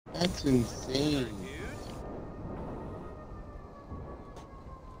That's insane.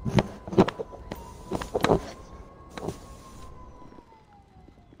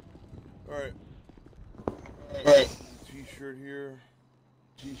 Alright. T-shirt here.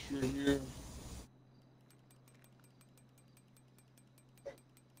 T-shirt here.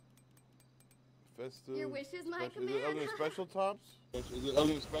 Festive. Your wishes, my command. Is it other special tops? Is it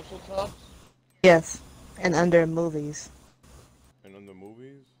other special tops? Yes, and under movies. And under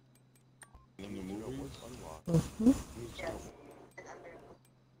movies? In the movies? Mm-hmm. I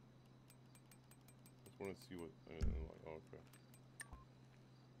just want to see what. Okay.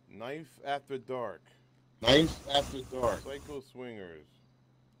 Knife After Dark. Knife After Dark. Psycho Swingers.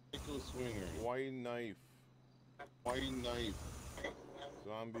 Psycho Swingers. White Knife. White Knife.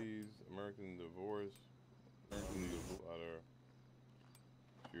 Zombies. American Divorce. American Divorce.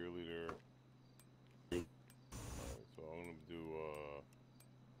 Cheerleader. Alright, so I'm gonna do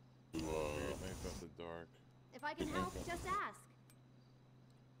Knife After Dark. If I can help, just ask.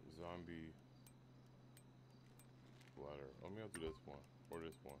 Zombie. Bladder. Let me do this one. Or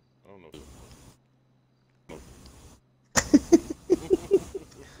this one. I don't know.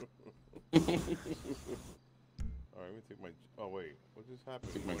 Alright, let me take my. Oh, wait. What just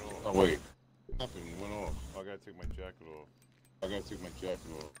happened? Oh, wait. What happened? It went off. I gotta take my jacket off. I gotta take my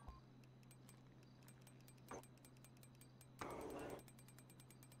jacket off.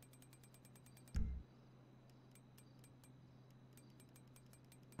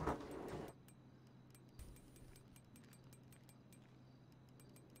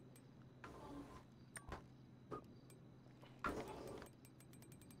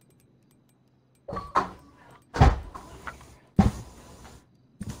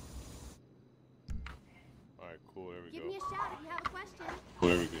 Give me a shout if you have a question.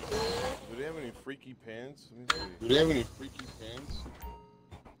 There we go. Do they have any freaky pants? Let me see. Do they have any freaky pants?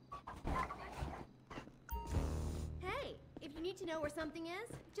 Hey, if you need to know where something is,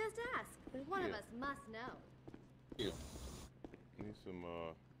 just ask. One of us must know. Yeah. I need some,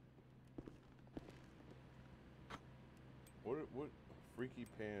 What freaky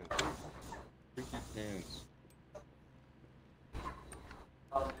pants? Freaky pants.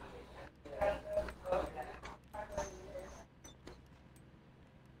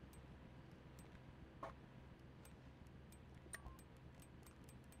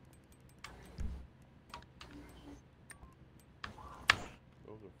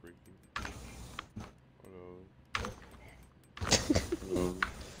 Those are freaky.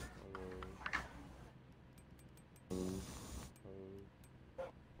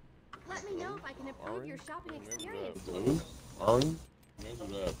 What Let me know if I can improve your shopping experience. Orange? Maybe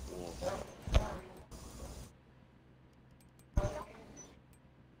that.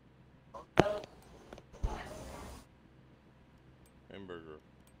 Hamburger.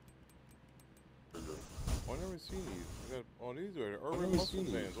 Oh, I never seen these. I got, oh, these are urban muscle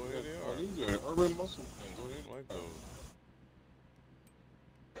bands. Oh, yeah, they are. These are urban muscle bands. Oh, I like those.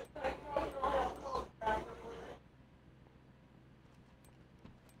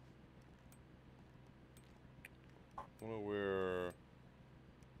 I want to wear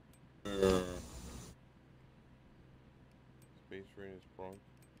Space Raiders Prunk.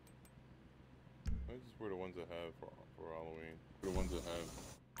 I just wear the ones I have for Halloween. The ones that have.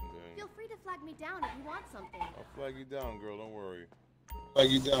 And then Feel free to flag me down if you want something. I'll flag you down, girl. Don't worry.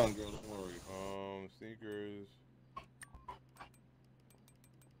 Flag you down, girl. Don't worry. Sneakers.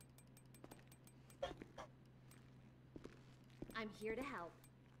 I'm here to help.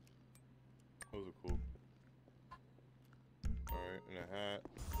 Those are cool. Alright, and a hat.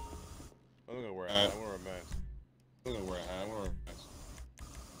 I'm not gonna wear a hat. I wear a mask. I'm gonna wear a hat. I wear a mask.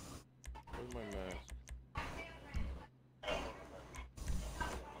 Where's my mask?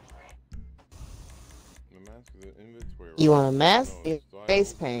 The mask is in inventory. Right? You want a mask? No,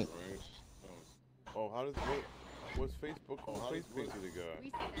 Face paint. Right? Oh, how does what's Facebook? Oh, face paint to the guy.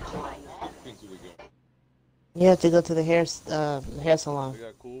 Paint to the guy. You have to go to the hair salon. They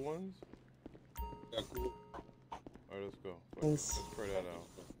got cool ones? Yeah, cool. Alright, let's go. Let's try that out.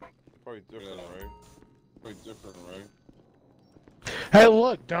 Probably different, right? Probably different, right? Hey,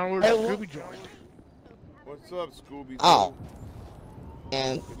 look, downward Scooby joined. What's up, Scooby? Oh.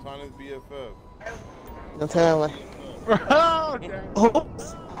 And Katana's BFF. don't tell him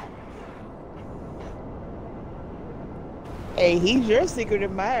what. Hey, he's your secret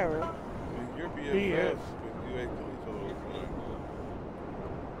admirer. Your BFF. He is. You ain't kill each other all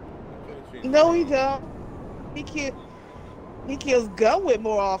the time. No, he don't. He kills Gunwit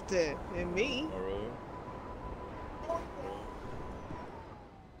more often than me. Oh, really?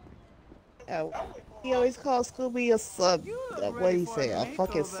 Oh. He always calls Scooby a slut. What he say? A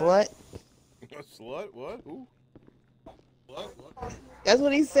fucking slut? A slut? What? Who? What? That's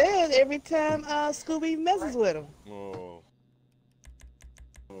what he said every time Scooby messes with him. Oh.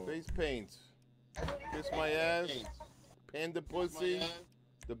 Face paint. Kiss my ass. Panda pussy.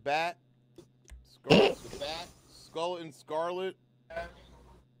 The bat. Skull and Scarlet.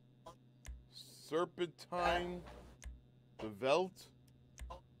 Serpentine. The Velt.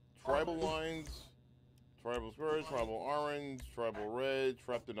 Tribal lines. Tribal squares. Tribal orange. Tribal red.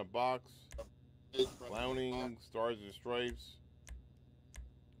 Trapped in a box. Clowning. Stars and stripes.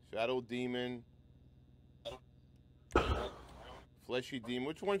 Shadow demon. Fleshy demon.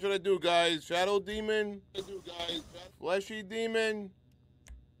 Which one should I do, guys? Shadow demon? Fleshy demon?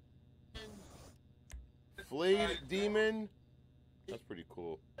 Flayed demon? That's pretty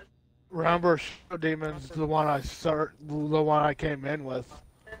cool. Remember, Shadow Demon's the one I came in with.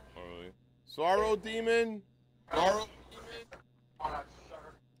 Oh, really? Sorrow demon?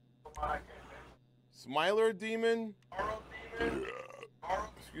 Smiler demon?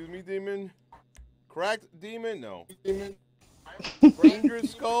 Excuse me, demon? Cracked demon? No. Danger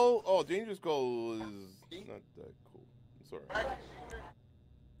Skull? Oh, Danger Skull is not that cool. Sorry.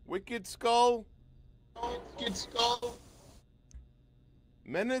 Wicked Skull?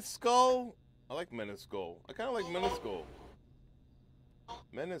 Menace Skull? I like Menace Skull. I kind of like Menace Skull.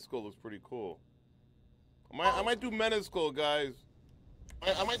 Menace Skull looks pretty cool. I might do Menace Skull, guys.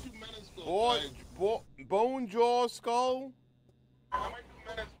 I might do Menace Skull. Bone Jaw Skull? I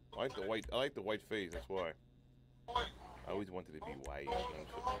like the white face, that's why. I always wanted to be white.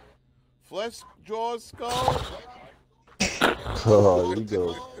 Flesh Jaw Skull? Oh, here we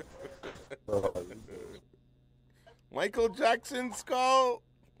go. Michael Jackson Skull?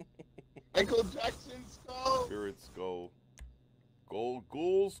 Spirit Skull.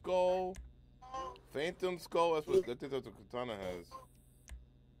 Ghoul Skull? Phantom Skull? I think that's what Katana has.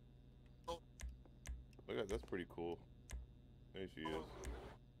 Look at that's pretty cool. There she is.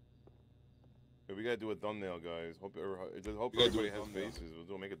 Hey, we gotta do a thumbnail, guys. Hope everybody has faces.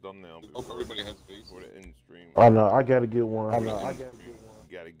 We'll make a thumbnail. Hope everybody has faces. For the end stream. I know. I gotta get one. You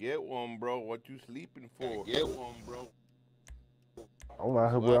gotta get one, bro. What you sleeping for? Get one, bro. I'm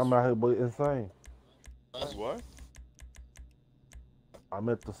out here with Insane. What? I'm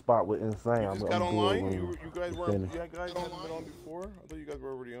at the spot with Insane. You just got online? You guys weren't. You guys hadn't been on before? I thought you guys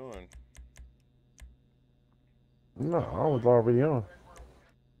were already on. No, I was already on.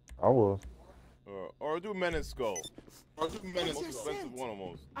 I was. Or do Menace Skull. Most expensive one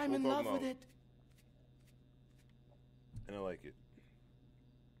almost. I'm in love with it. And I like it.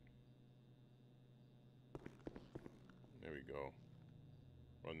 There we go.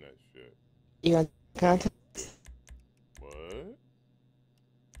 Run that shit. You got contacts? What?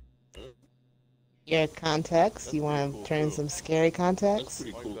 Your contacts? That's you want to cool turn too. some scary contacts? That's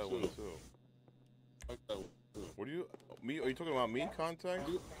pretty I cool like that one too. What do you? Me? Are you talking about me contacts?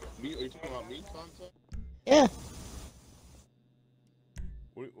 Are you talking about me contact? Yeah.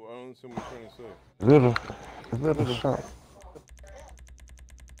 I don't understand what you're trying to say. Little shop.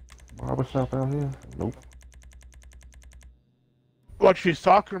 Barber shop out here? Nope. What she's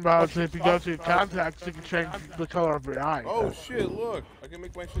talking about is if you go to your contacts, you can change the color of your eye. Oh shit! Look, I can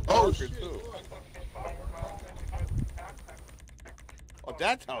make my shit darker too. Oh,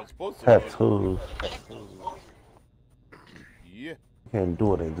 that's how it's supposed to look. Tattoos. Yeah. Can't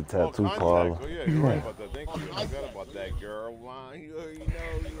do it in the tattoo contacts. parlor. Oh yeah, you're right about that. Thank you. I forgot about that, girl. Why? You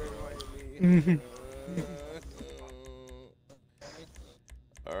know me.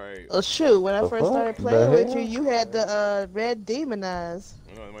 All right. Oh shoot! When I first started The playing with hell? you had the red demon eyes.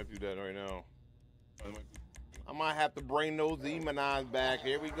 I know I might do that right now. I might have to bring those demon eyes back.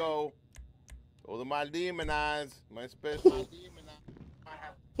 Here we go. Those are my demon eyes. My special.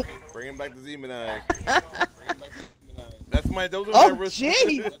 Bringing back the demon eyes. That's my. Those are my Oh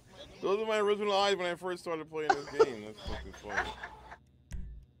jeez! Those are my original eyes when I first started playing this game. That's fucking funny.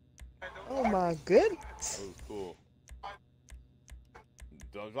 Oh my goodness! That was cool.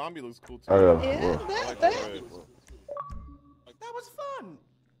 The zombie looks cool too. Yeah, I like that. the red. That was fun.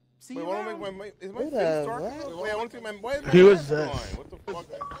 See Wait, you why around. don't make is my Who face the darker? what? Wait, I want to see my. Why is my Who is mask this? blind? What the fuck?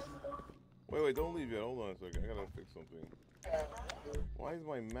 Wait, don't leave yet. Hold on a second. I gotta fix something. Why is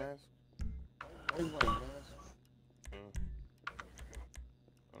my mask? I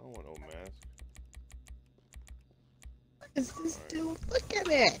don't want no mask. What is this dude? Look at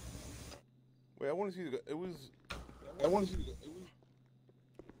it! Wait, I want to see the. It was. I want to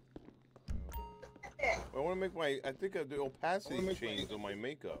make my. I think the opacity changed on my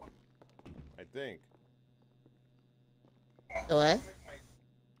makeup. I think. What?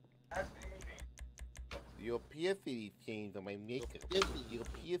 The opacity changed on my makeup. The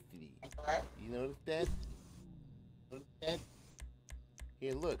opacity. You notice that?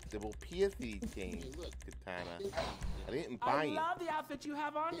 Here, look. The opacity changed, Katana. I didn't buy it. I love the outfit you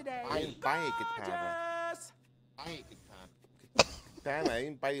have on today. I didn't buy it, Katana. Gorgeous! Katana, I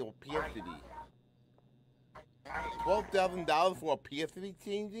didn't buy the opacity. $12,000 for opacity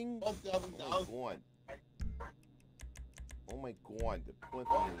changing? $12,000. Oh my god, the plenty.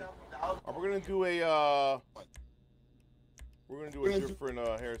 Oh, we're gonna do a different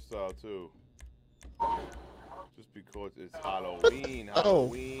hairstyle too. Just because it's Halloween,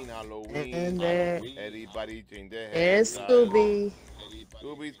 Halloween. And Everybody change their hair. there's Scooby.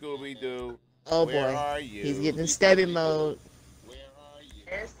 Scooby Doo. Oh Where boy, are you? he's getting in stabby mode. Where are you?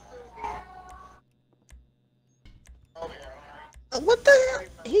 What the hell?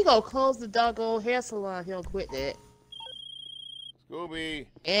 He gonna close the doggone hair salon. He'll quit that. Scooby.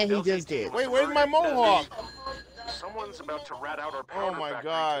 And he just did. Wait, where's my mohawk? Someone's about to rat out our Oh powder my factory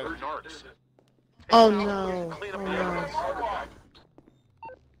god. to certain artists. Oh no. Clean Oh up the no. evidence.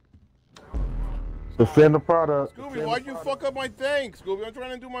 Defend the product. Scooby, why'd you fuck up my thing? Scooby, I'm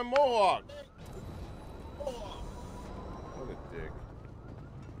trying to do my mohawk. What a dick.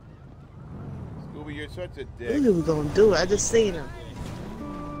 Scooby, you're such a dick. What are we gonna do? I just seen him.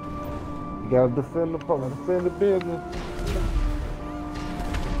 You gotta defend the product. Defend the business.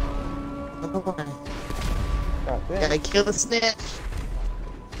 Oh, God damn. gotta kill the snatch.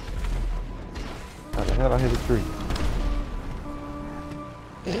 How the hell I hit a tree?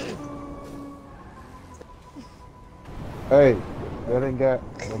 Hey, that ain't got.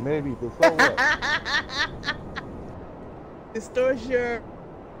 Well, maybe, but so what? Distorts your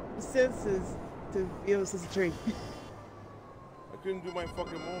senses to be able to see a tree. I couldn't do my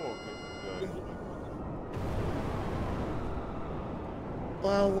fucking mohawk.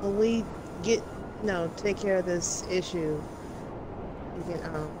 Well, when we take care of this issue, we can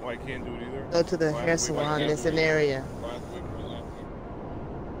Oh, I can't do it either? go to the hair salon that's in the area.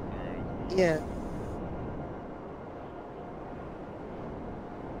 Yeah.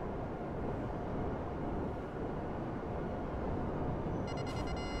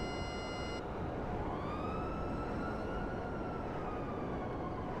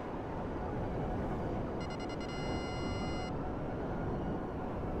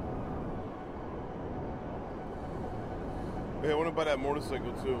 Hey, I want to buy that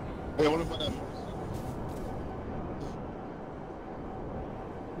motorcycle too. They're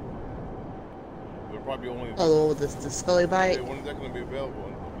probably only. Oh, the Scully bike. Hey, when is that going to be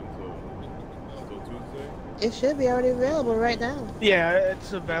available until Tuesday? It should be already available right now. Yeah,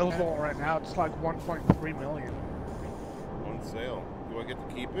 it's available right now. It's like 1.3 million. On sale. Do I get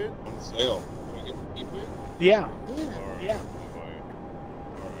to keep it? On sale. Do I get to keep it? Yeah. Yeah. Alright. Yeah.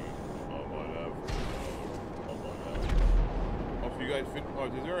 I'll buy that. Oh, so you guys fit? Oh,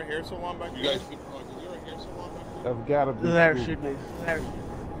 is there a hair salon back there? Is there a hair salon back there? That's gotta be. There true. should be. There.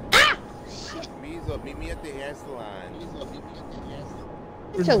 Meezo, meet me at the hair salon.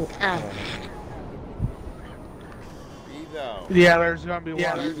 Get your eye. Bezo. Yeah, there's gonna be one.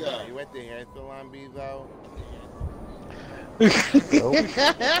 Are you at the hair salon, Bezo? Nope.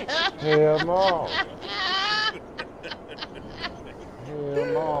 Hell no. Hell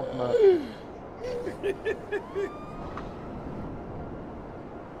no, man.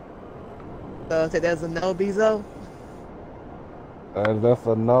 So there's a no, Bezo? That's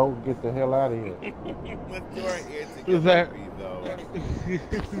a no. Get the hell out of here. Let's do our hair Is that- together,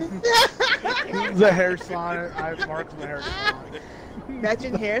 Bezo. The hair salon. I marked the hair salon.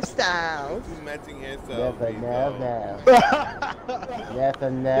 Matching hairstyles. Two matching hairstyles, That's a Bezo. no. That's a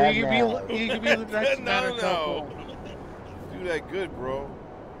no. You could be the next No, man no. couple. Do that good, bro.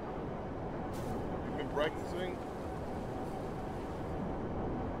 You been practicing?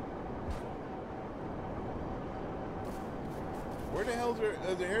 Where the hell's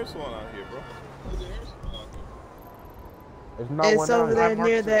there's a hair salon out here, bro? There's a hair salon out here. There's no It's one over out there here.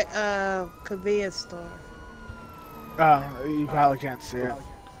 near that convenience store. You probably can't see it.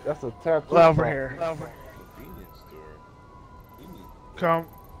 That's a tattoo. Over shop. here. Convenience store.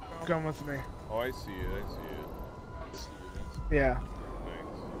 Come with me. Oh, I see it. Yeah.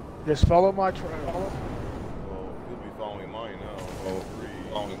 Thanks. Just follow my trail. Well, you'll be following mine now. Oh, 3,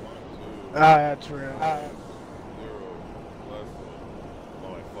 following mine, 2, That's real. 0, less.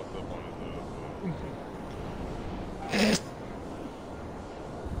 Oh, I fucked up on it though.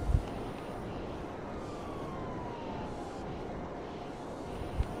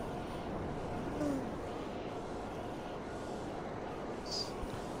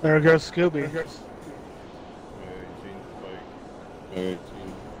 There goes Scooby. Yeah, you changed the bike.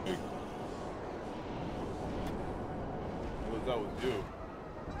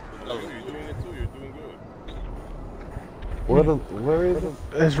 You're doing it too. You're doing good. Where is it?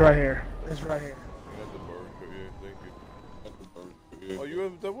 It's right here. It's right here. You got the bird. Yeah, thank you. Oh, you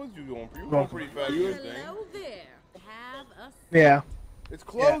have, that was you going. You were going Welcome. pretty fast. Hello Thing. there. Have a Yeah. It's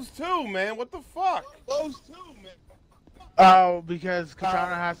closed too, man. What the fuck? Close too, man. Oh, because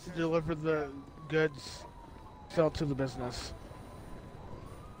Katana has to deliver the goods sell to the business.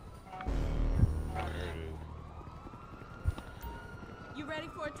 There it is. You ready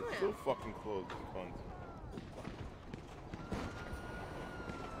for a trip? So fucking close. It's fun.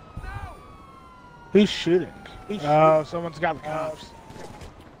 Who's shooting? Oh, someone's got the cops.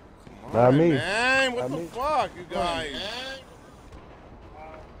 Not me. Man, what the fuck, you guys?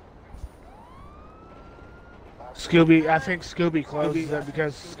 Scooby, I think Scooby closes it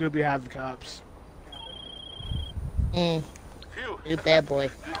because Scooby had the cops. Phew. You bad boy.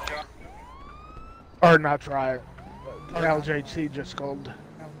 Or not try it. LJT just called,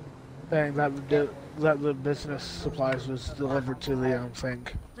 saying that the business supplies was delivered to the thing.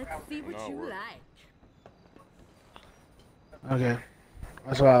 Let's see what No, you we're- like. Okay,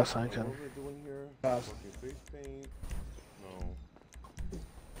 that's what I was thinking. What are we doing here? Fucking face paint. No.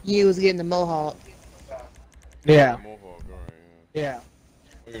 You was getting the mohawk. Yeah, Mohawk, alright, yeah.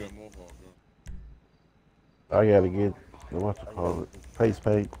 Look at that mohawk, I gotta get what you call it, face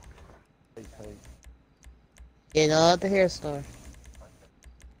paint. Get all at the hair store.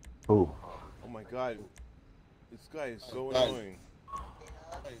 Ooh. Oh my god. This guy is so annoying.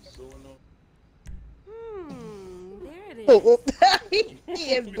 Hey, so annoying. There it is. Oh, he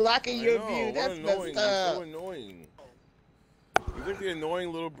is blocking I your know, view. what That's annoying. messed He's up. so annoying. He's like the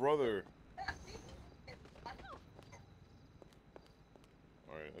annoying little brother.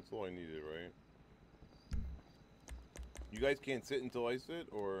 Alright, that's all I needed, right? You guys can't sit until I sit,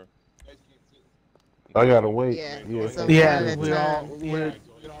 or? I gotta wait. Yeah, Yeah. so Yeah, one at a we all, time.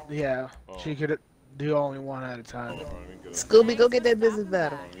 yeah. Oh. She could do only one at a time. Oh, I didn't get it. Scooby, go get that business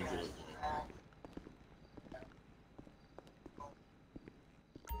battle. I didn't get it.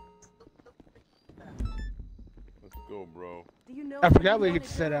 Let's go, bro. Do you know I what forgot you we wanna could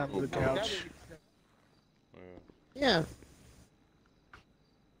sit do? down on the couch. Yeah. Yeah.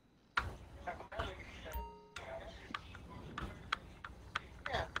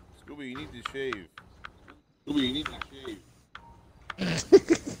 Scooby, you need to shave. Scooby, you need to shave.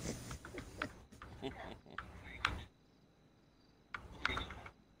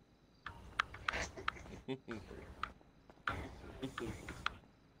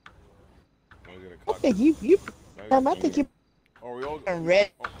 I think you. I think you Are we all? red.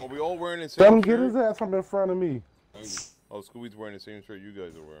 Are we all wearing the Tell same him get his shirt? ass from in front of me. Oh, Scooby's wearing the same shirt you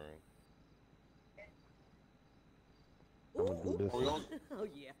guys are wearing. I'm gonna do this. one. Oh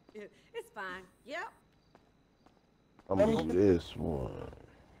yeah, it's fine. Yep. I'm gonna do this one.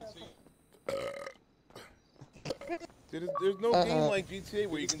 There's no game like GTA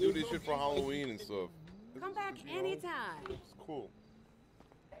where you can do this shit for Halloween and stuff. Come back anytime. It's cool.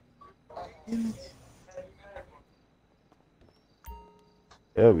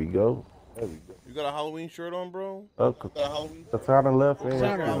 There we go. You got a Halloween shirt on, bro? Oh, Katana left and What's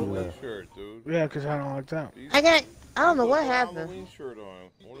that Scooby Halloween left. shirt, dude? Yeah, because I don't like that. You I got. I don't know put what a happened. Halloween shirt on.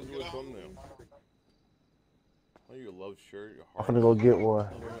 I want to do a thumbnail. Oh, your love shirt, your I'm heart. finna go get one.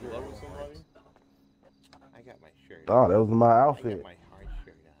 You're in love with somebody? I got my shirt. Oh, that was my I got outfit. my heart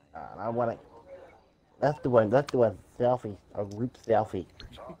shirt on. I want to. Let's do a selfie, a group selfie.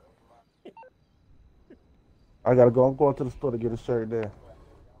 I gotta go. I'm going to the store to get a shirt there.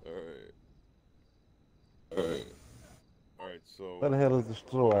 Alright, so. Where the hell is the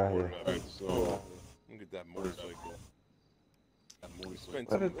store out here? Alright, so. Let me get that motorcycle. Spend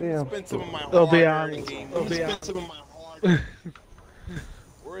What a some, damn- spend some of my It'll be on. hard-earned game. It'll be on. Some of my hard.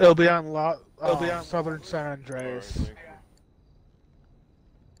 It'll be on Southern San Andreas.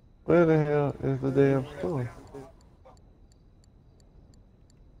 Where the hell is the damn store?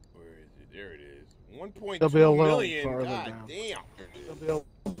 Where is it? There it is. 1.2 It'll be a little million. farther God down. damn. It'll be a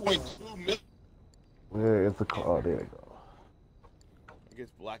 1.2 million. Where is the car? Oh, there you go. I guess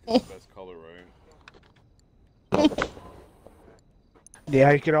black is the best color, right?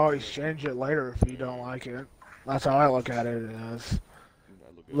 Yeah, you could always change it later if you don't like it. That's how I look at it.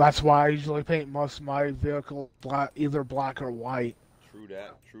 That's why I usually paint most of my vehicle black, either black or white. True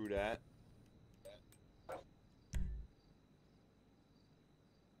that. True that.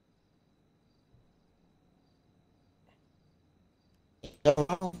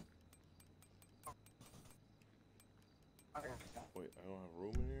 Wait, I don't have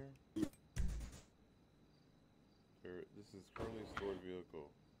room in here? This is currently stored vehicle.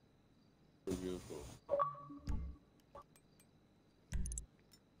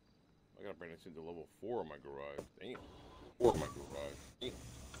 I gotta bring this into level 4 of my garage. Damn. 4 of my garage. Damn.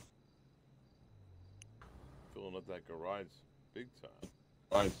 Filling up that garage big time.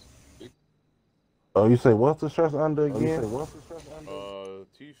 Right. Big. Oh, you say what's the shirts under again?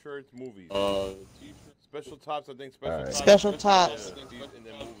 T-shirts, movies. T-shirts. Special tops, I think. Special Alright. tops. Special tops. Yeah, and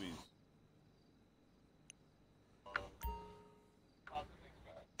then movies.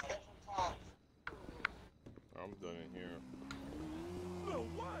 I'm done in here.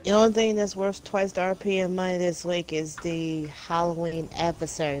 The only thing that's worth twice the RPM money this week is the Halloween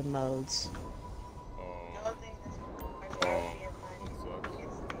adversary modes.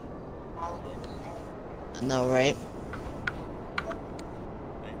 I know, right?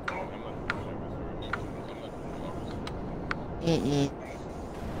 Mm-mm.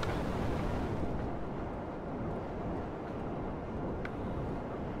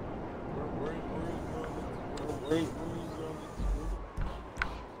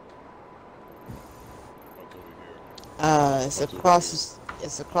 It's across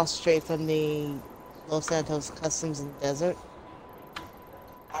the street from the Los Santos Customs in the desert.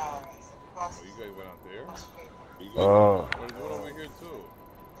 Oh, you guys went out there? Oh. There's one over here too.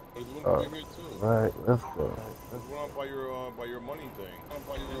 Right, let's go. There's one out by your money thing.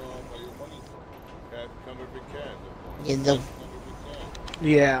 By your money thing. Cat, counterfeit cat. You know.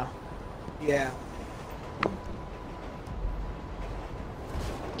 Yeah. Yeah.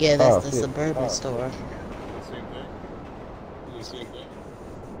 Yeah, that's the suburban store. The same thing? The same thing?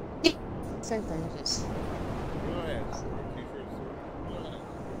 Same thing, just. Go ahead.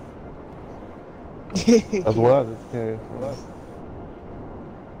 T-shirts. That's what I just came.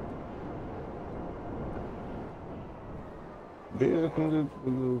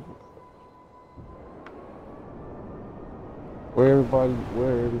 Where everybody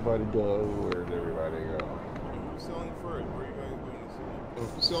go? Where did everybody go? Who's selling first? Where are you guys doing this?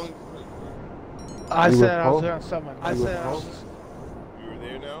 Who's selling first? I said I was doing something. I said I was. You were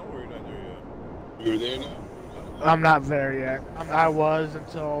there now, or you're not there yet? You were there now? I'm not there yet. I was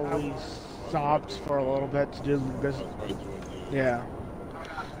until we stopped for a little bit to do the business. Yeah.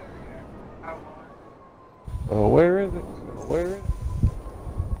 Oh, where is it? Where is it?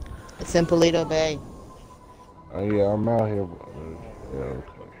 It's in Paleto Bay. Oh yeah, I'm out here. Yeah, okay.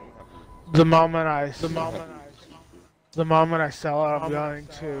 The moment I sell it, I'm going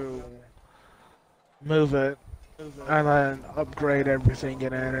to move it and then upgrade everything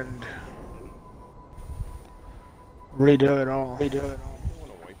in it and redo it all. I want a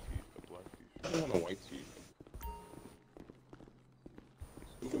white tee, a black tee. I want a white tee.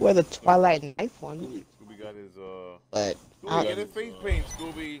 Wear the Twilight Knife one. Scooby got his But Scooby, get a face paint,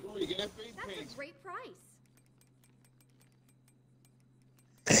 Scooby. Get that face That's paint. a great price.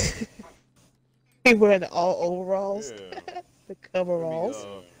 he wearing all overalls. Yeah. The coveralls.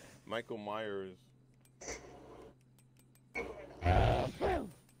 Michael Myers.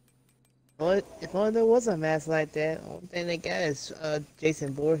 Well, if only there was a mask like that. Only thing they got is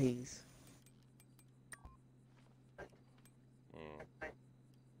Jason Voorhees.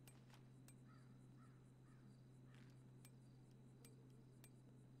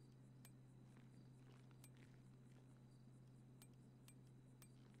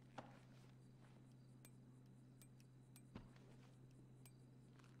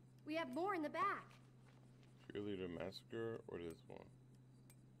 We have more in the back. Cheerleader Massacre or this one?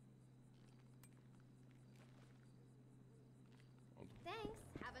 Thanks.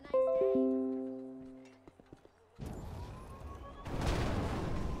 Have a nice day.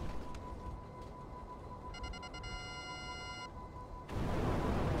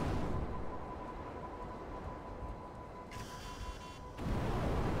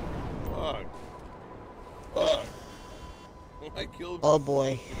 Fuck. Fuck. I killed. Oh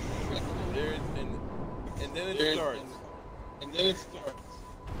boy. There, and then it starts. And then it starts.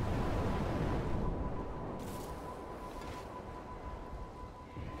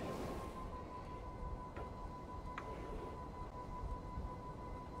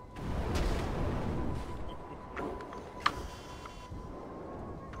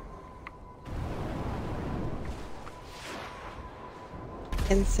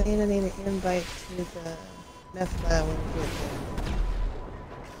 And saying I need an invite to the meth lab when we get there.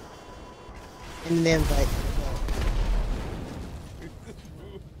 And an invite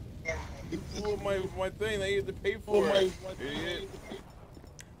You blew up my thing. They had to pay for it. Idiot.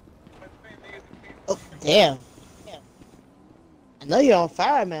 Oh, damn. I know you're on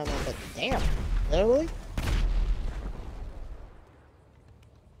fire, man, but damn. Literally?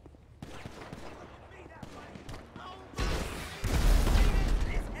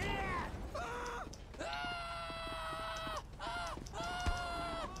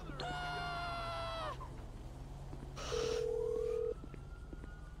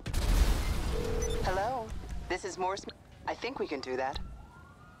 Mrs. Morse, I think we can do that.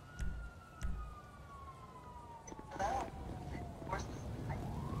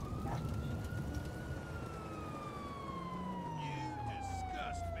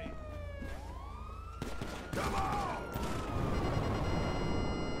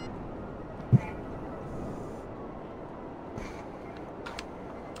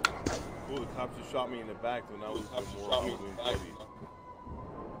 Oh, the cops just shot me in the back, so now it's more ugly and bloody.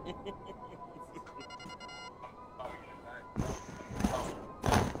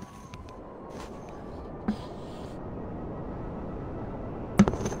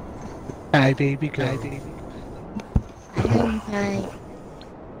 Hi, baby, go. Hi, baby. Hi.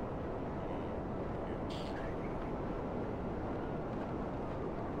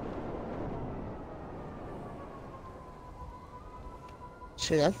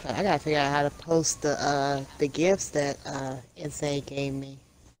 Shoot, I gotta figure out how to post the gifts that NSA gave me.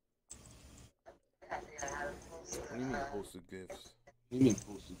 What do you mean posted gifts? What do you mean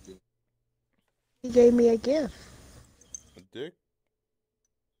posted gifts? He gave me a gift. A dick?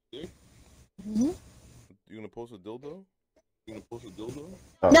 Mm-hmm. You gonna post a dildo? You gonna post a dildo?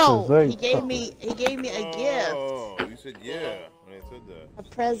 No, he gave me a gift. Oh, you said yeah when I said that. A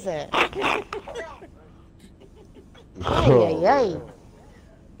present. Oh, Ay.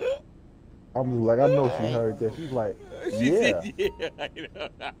 I'm just like, I know she heard that. She's like, yeah. Yeah, I know.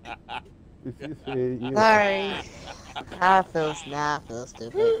 She said, yeah. Sorry. I feel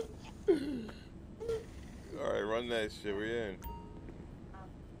stupid. Alright, run that shit, we're in.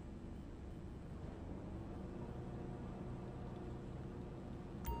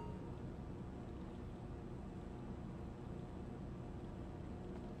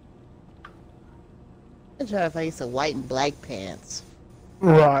 I'm trying to find some white and black pants.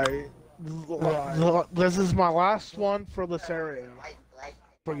 Right. This is my last one for this area.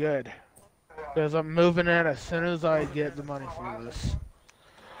 For good. Because I'm moving in as soon as I get the money for this.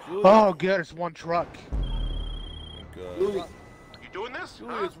 Oh, good. It's one truck. You doing this?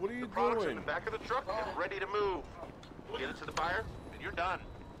 Julius, what are you the products doing? in the back of the truck and ready to move. Get it to the buyer, and you're done.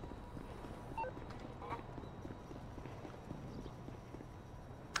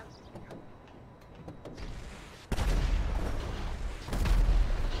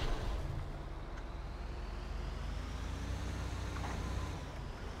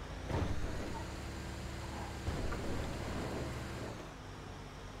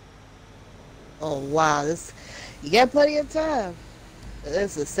 Oh wow, you got plenty of time.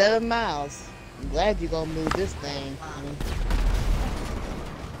 This is 7 miles. I'm glad you're gonna move this thing. 7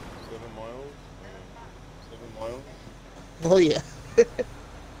 miles? 7 miles? Oh yeah.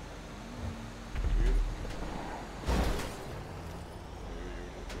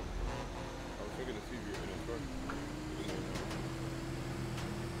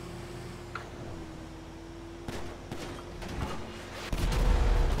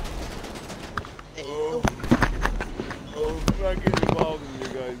 Not getting involved in you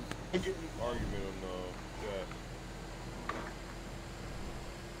guys' argument on that.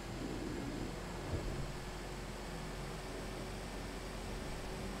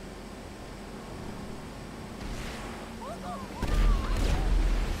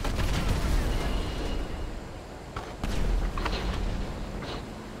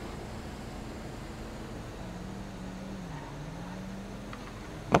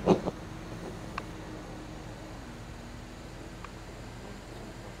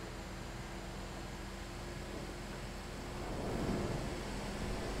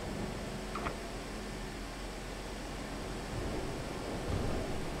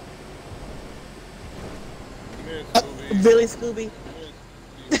 Billy Scooby.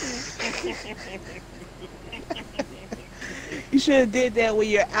 You should have did that when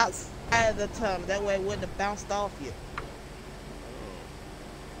you're outside of the tunnel. That way it wouldn't have bounced off you.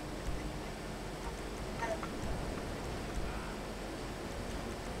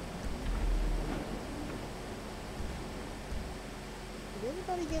 Is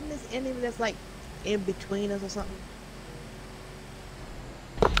anybody getting this enemy that's like in between us or something?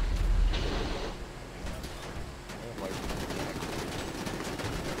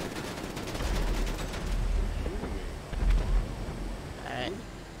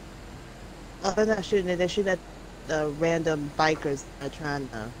 Oh, they're not shooting it. They're shooting at the random bikers that are trying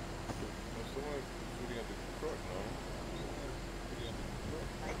to.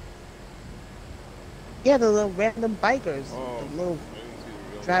 Yeah, the little random bikers. Oh, the little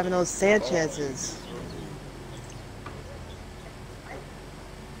driving those Sanchez's.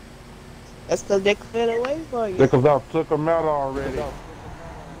 That's because they cleared the way for you. Because I took them out already.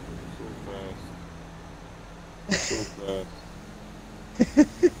 So fast.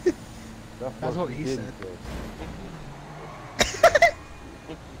 That's That's what he said.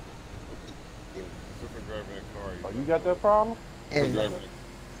 Different driving a car. Oh, you got that problem? And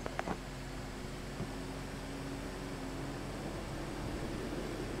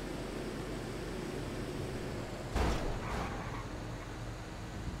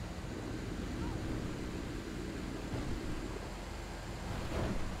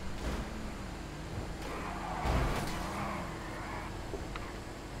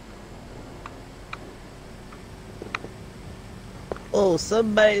oh,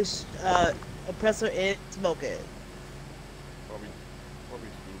 somebody's oppressor is smoking.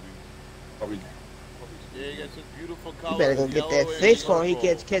 Probably Scooby. Yeah, you got some beautiful colors. You better go get that fish before he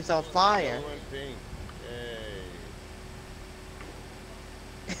catch on fire. Yellow and pink.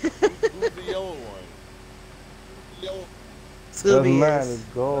 Hey. Who's the yellow one? Scooby man is. is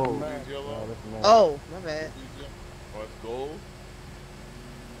gold. Who's yellow? Oh, my bad. Oh, it's gold?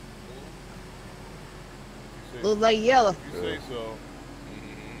 Looks like yellow. You say so.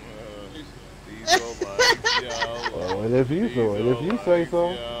 These are like yellow. Oh, and if you say so. Yellow.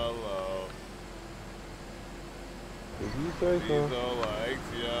 If you say so. These are like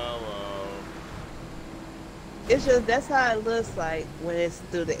yellow. It's just that's how it looks like when it's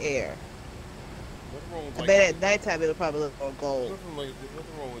through the air. Nothing wrong with I like, bet at nighttime it'll probably look more gold. nothing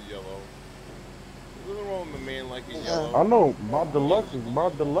wrong with yellow. There's nothing wrong with a man liking yellow. I know my deluxe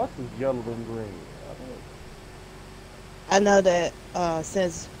is yellow and green. I know that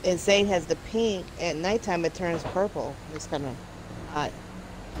since Insane has the pink, at nighttime it turns purple. It's kind of odd.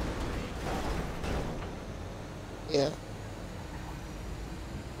 Yeah.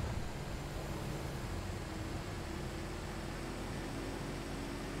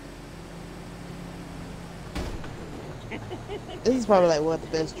 This is probably like one of the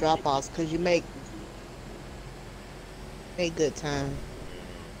best drop-offs because you make good time.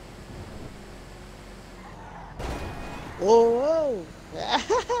 Whoa, whoa.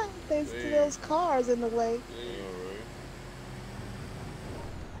 There's those cars in the way. Yeah, alright.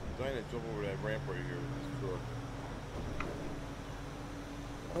 I'm trying to jump over that ramp right here with this truck.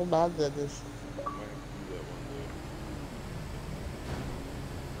 Oh my goodness. I might have to do that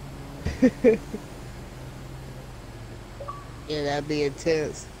one day. Yeah, that'd be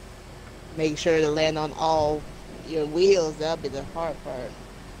intense. Make sure to land on all your wheels. That'll be the hard part.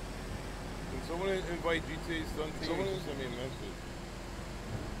 Can someone invite GTA Stunt Team? Someone send me a message.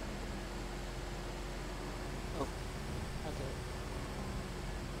 Oh, okay.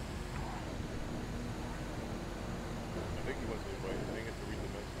 I think he wants to invite. I think I have to read the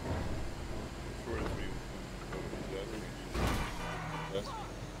message. I'm sure that's what he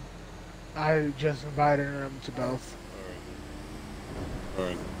I just invited him to both.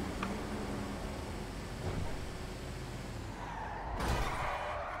 Alright.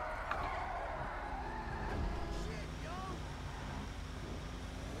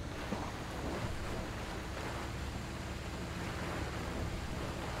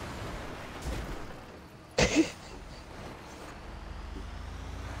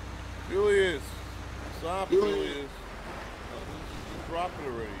 Julius! Stop, Julius! Just drop it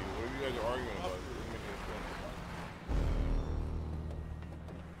already. What are you guys arguing about? It doesn't make any sense.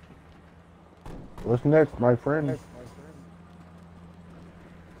 What's next, my friend?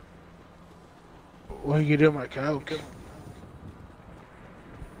 What are you doing, my coke?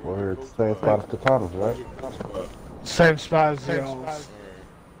 We're at the same spot as Katanas, right? Same spot as the others.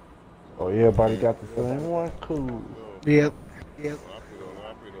 Oh, everybody got the same one? Cool. Yep.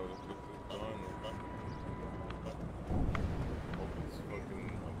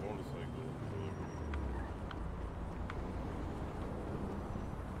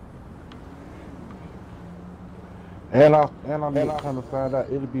 And I'm trying to find out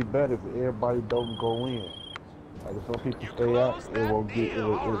it'll be better if everybody don't go in. Like if some people stay out, it won't give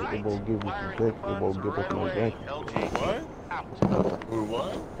you some drink, it won't give us no drink.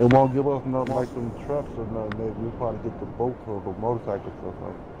 What? It won't give us no like them trucks or nothing. Maybe we probably get the boat or the motorcycles or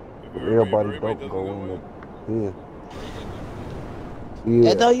something. If everybody don't go in yeah.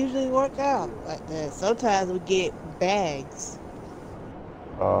 That don't usually work out like that. Sometimes we get bags.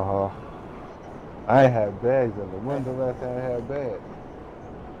 Uh-huh. I ain't had bags in the window last time I had bags.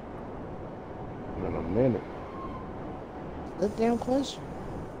 In a minute. Good damn question.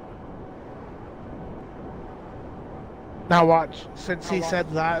 Now watch. Since he said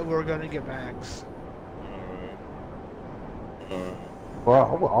that, we're gonna get bags. Well,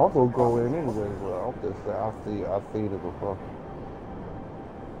 I'll also go in anyway. But I'll just say I see it before.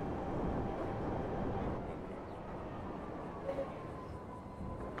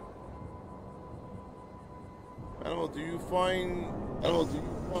 Manamal, do you find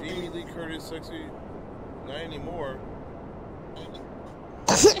Jamie Lee Curtis sexy? Not anymore.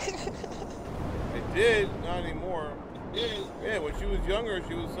 I did, not anymore. Yeah, when she was younger,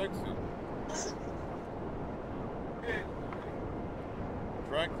 she was sexy.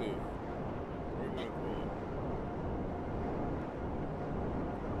 Attractive. What are you gonna call it?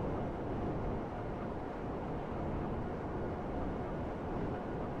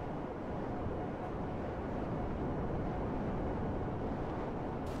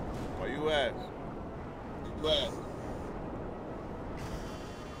 Why you ask?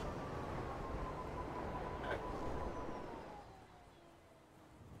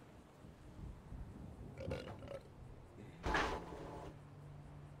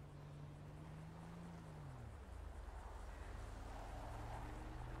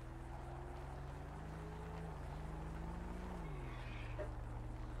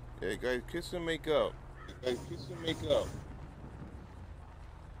 Hey guys, kiss and make up.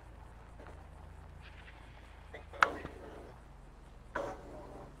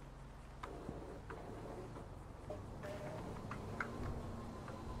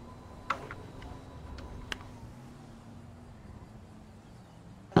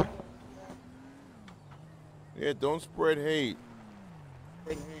 Yeah, don't spread hate.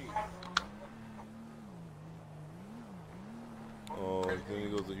 Oh, then he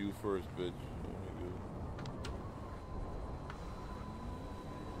goes to you first, bitch.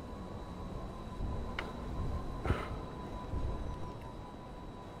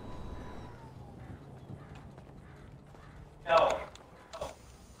 Are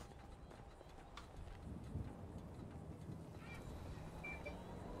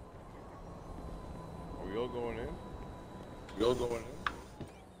we all going in?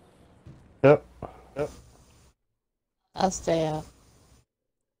 Yep. I'll stay out.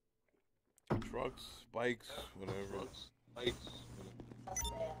 Trucks, bikes, whatever.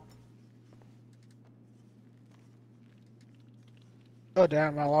 Oh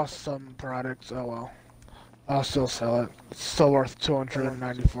damn, I lost some products. Oh well. I'll still sell it. It's still worth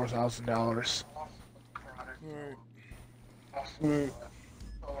 $294,000.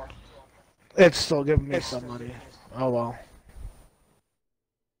 It's still giving me some money. Oh well.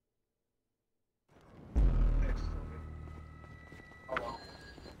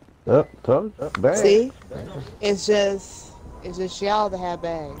 Yep, bag. See? It's just y'all that have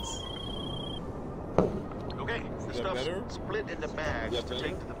bags. Okay, the stuff's split into bags to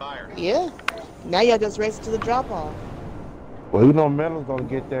take to the buyer. Yeah. Now y'all just racing to the drop off. Well, you know Metal's gonna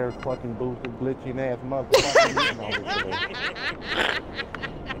get their fucking boosted, glitching ass motherfucker.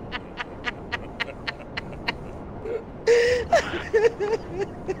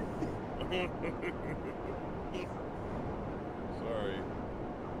 Sorry.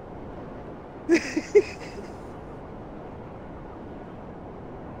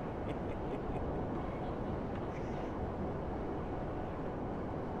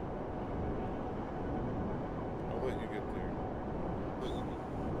 I'll let you get there.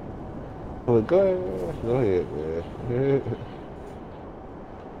 Well, go ahead, man.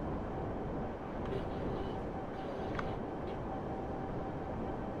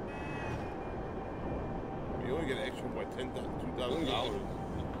 You only get an extra, what, $2,000?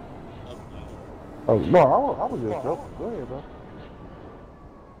 Oh, no, I was just joking. Go ahead, bro.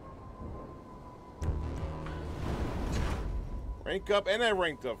 Rank up, and I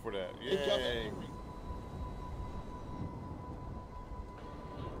ranked up for that. Yay.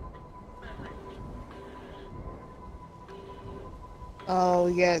 Oh,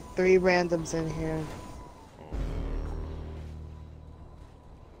 we got 3 randoms in here.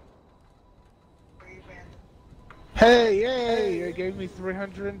 Hey, yay! You gave me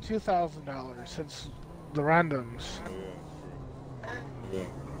 $302,000 since the randoms.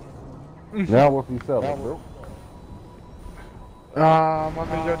 Now what you selling, bro? Let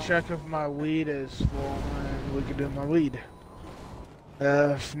me go check if my weed is full and we can do my weed.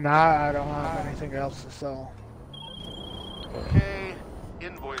 If not, I don't have anything else to sell. Okay,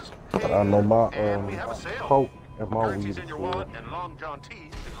 invoice paid, I know my and we have a sale. Coke and my Currency's weed in your is full. wallet, and Long John T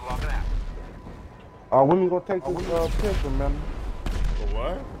is logging out. When we gonna take this picture, man? The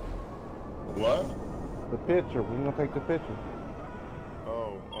what? The picture. We gonna take the picture.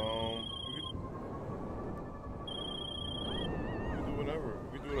 Oh, we can do whatever.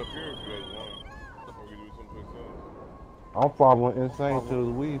 We can do it up here if you guys want. Or we can do it someplace else. I'm following insane to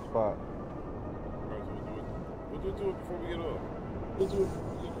the weed spot. Alright, so we'll do it before we get up.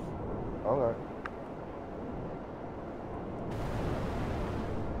 Alright.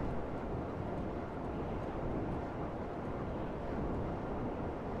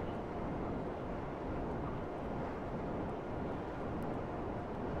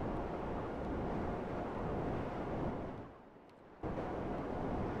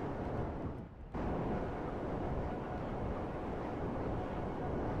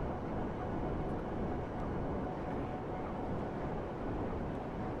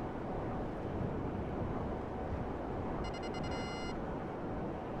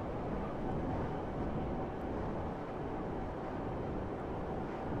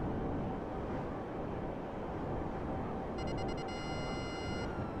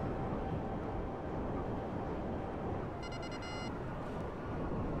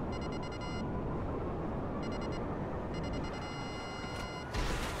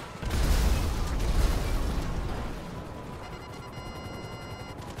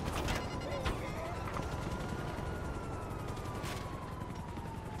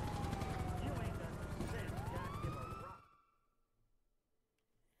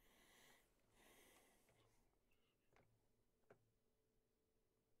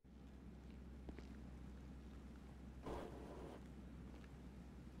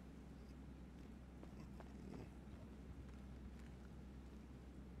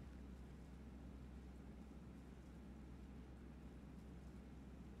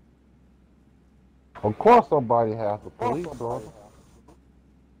 Of course somebody has the police officer.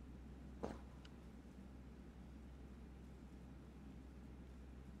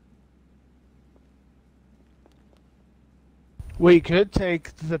 We could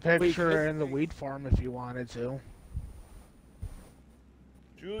take the picture in the wheat farm if you wanted to.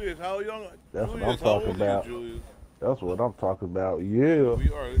 Julius, how young? That's Julius, what I'm how talking old about. Are you, Julius? That's what I'm talking about. Yeah. We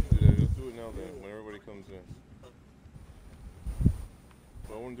are. Let's do that. Let's do it now then, when everybody comes in.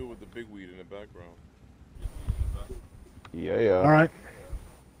 But I want to do it with the big weed in the background. Yeah. All right.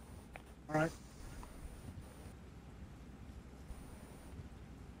 All right.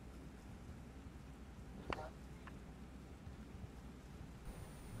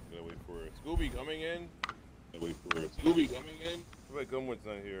 Gotta wait for it. Scooby coming in. Gotta wait for it. Scooby coming in. Wait, Gumwood's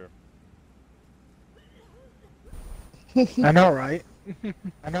not here. I know, right?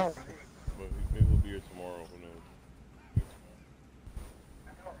 I know, right? But maybe we'll be here tomorrow. Who knows?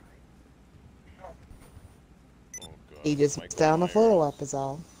 Oh God. He just down a photo up is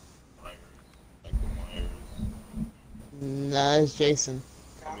all. Nah, it's Jason.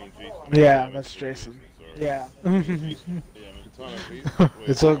 I mean, Jason. Yeah, that's Jason. Sorry. Yeah.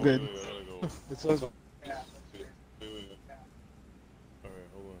 It's all good. It's all good. Alright,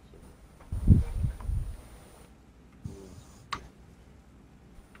 hold on a second.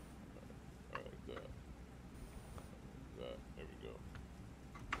 Alright, that. There we go.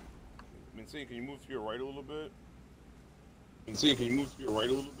 Mincine, can you move to your right a little bit? Mincine, can you move to your right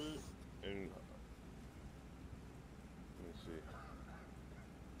a little bit? And let me see.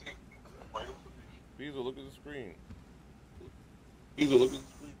 Beezel, look at the screen. Beezel, look at the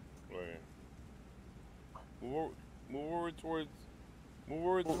screen. Right. Move over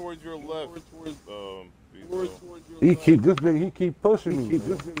towards your left. He keep pushing me. A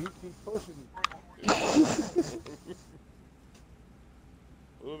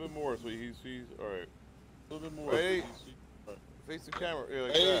little bit more, so he sees. All right. A little bit more. Hey, face the camera. Yeah,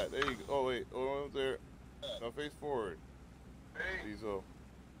 like that. There you go. Oh wait, hold on there. Now face forward. Diesel.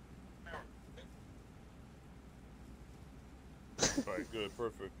 All right, good,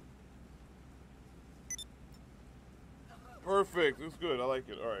 perfect. Perfect. It's good. I like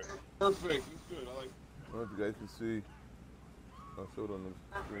it. All right. Perfect. It's good. I like it. I don't know if you guys can see. I'll show it on the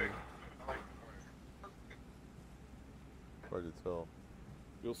screen. Hard to tell.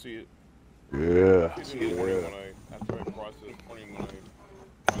 You'll see it. Yeah. You'll see it in the morning when after I process, the video.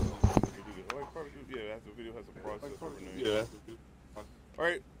 Oh, I probably do. Yeah, after the video has a process overnight. Yeah. All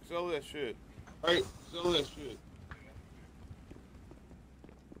right, sell that shit.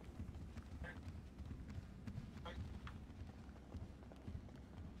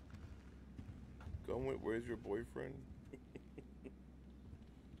 Where's your boyfriend?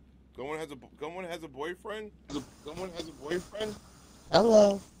 Someone has a boyfriend? Someone has a boyfriend?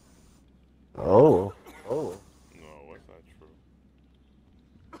 Hello. Oh. No, that's not true.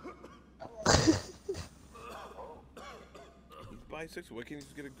 He's bisexual. Why can't you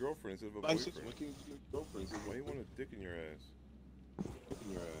just get a girlfriend instead of a boyfriend? Why can't you just get a girlfriend? Why do you want a dick in your ass?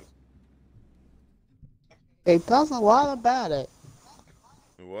 It tells a lot about it.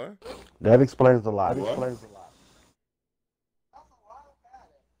 What? That explains a lot.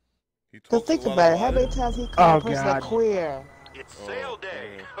 So think about it. How many times he called a person a queer? It's sale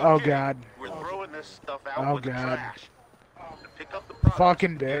day. Oh God. We're throwing this stuff out Oh with the God. trash. Pick up the product.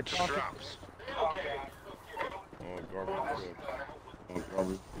 Fucking bitch. Drops. Oh,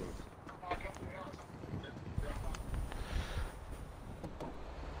 garbage.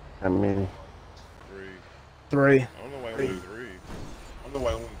 How many? 3. I don't know why only 3.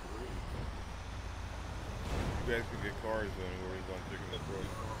 You guys can get cars then, where he's on taking the truck.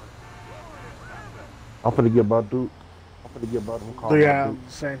 I'm finna get my dude. Yeah,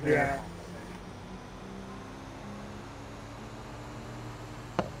 same here.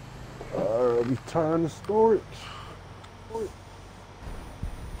 Return the storage.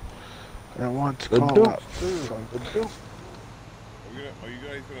 I want to The call Duke. up. The Duke. Are you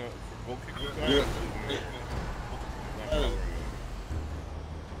guys gonna go kick this guy?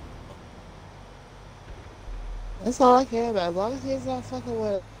 That's all I care about. As long as he's not fucking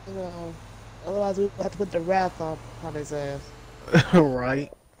with, otherwise we have to put the wrath on his ass.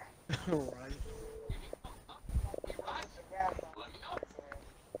 Right. Right.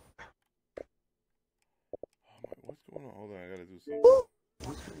 What's going on? Hold on, I gotta do something.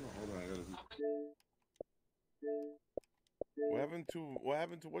 What's going on? Hold on, I gotta do. What happened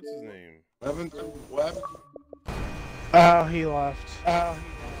to what's his name? What happened? Oh, he left.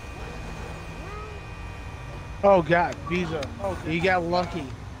 Oh God, Visa. You got lucky.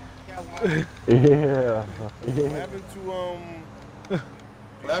 Yeah.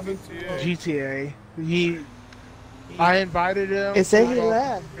 What happened to GTA? I invited him. It said he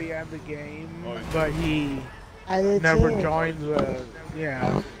left. To be at the game, Oh, but he I did never too. joined the.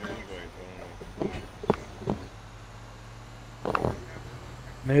 Yeah.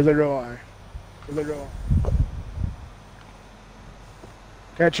 Neither do I.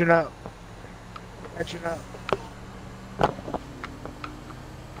 Catching up.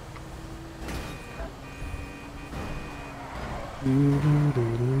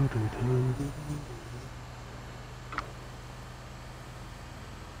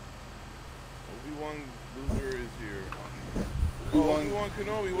 Obi-Wan Loser is here. Oh, Obi-Wan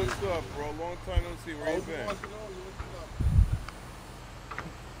Kenobi, what's up, bro? Long time no see. Where you been?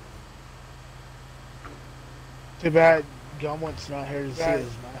 Too bad Gumwent's not here to see his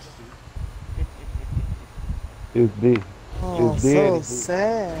master. It's dead. Oh, It's so dead.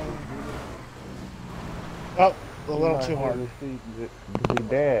 sad. Oh, a little too hard. The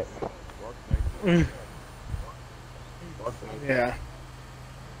dad. Yeah.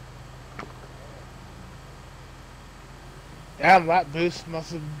 Damn, that boost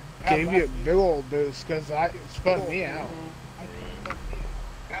must have gave you a big old boost because it spun me out.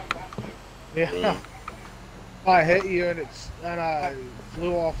 Yeah. I hit you and I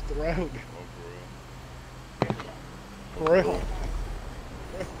flew off the road. For real.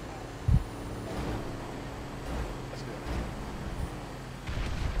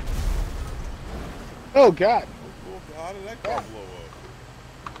 Oh God. How did that car blow up?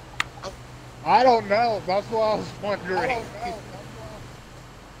 I don't know. That's what I was wondering.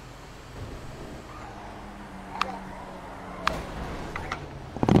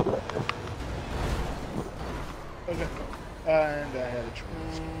 Okay. And I had a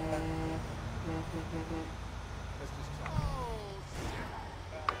choice.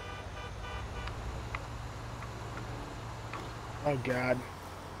 Oh God.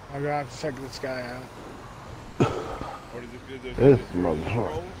 I'm gonna have to check this guy out. Or is it good to This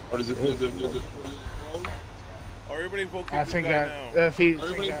motherfucker. Or is it good to Or everybody vote kick I this think guy that now. if he,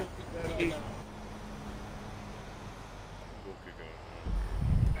 Go kick him.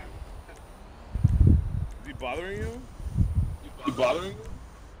 Is he bothering you?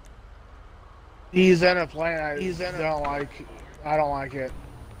 he's in a plane, I don't like it.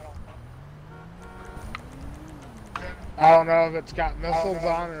 I don't know if it's got missiles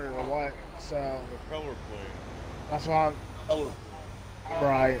on it or what. So Propeller plane. that's why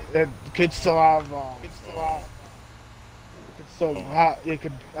right. It could still have. It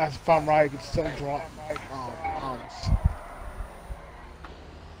could, if I'm right, it could still drop bombs.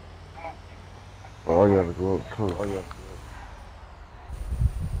 Oh, I gotta go up too.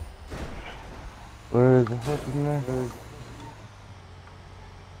 Where is the fucking name?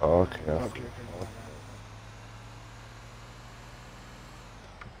 Oh, okay.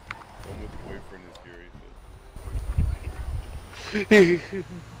 Almost boyfriend is here,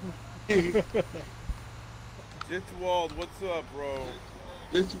 he says. Jitwald, what's up, bro?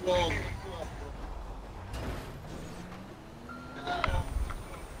 Jitwald.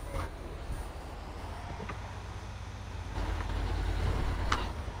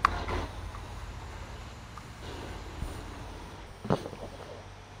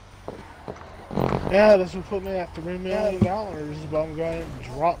 Yeah, this would put me at $3 million, but I'm going to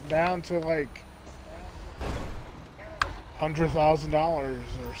drop down to like $100,000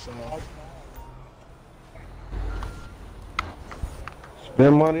 or so.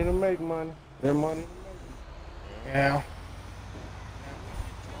 Spend money to make money. Spend money. Yeah. What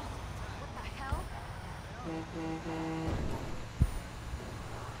the hell?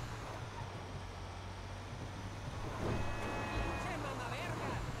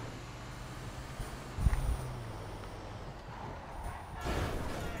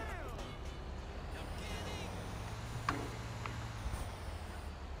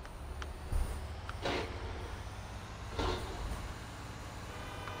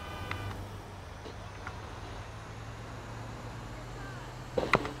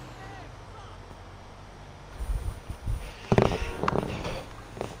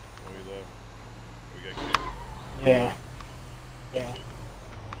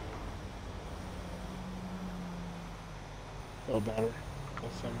 feel better.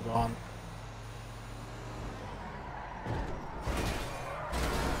 That's him gone.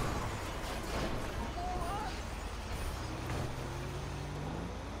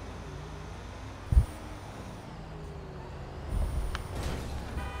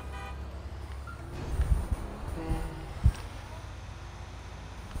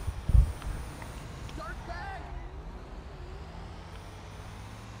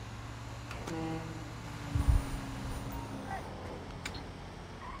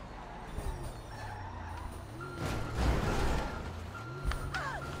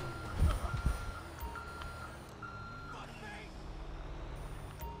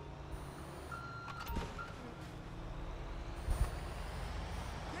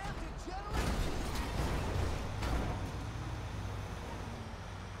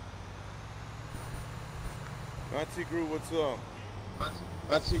 Nazi Crew, what's up?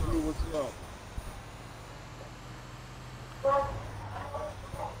 Nazi Crew, what's up?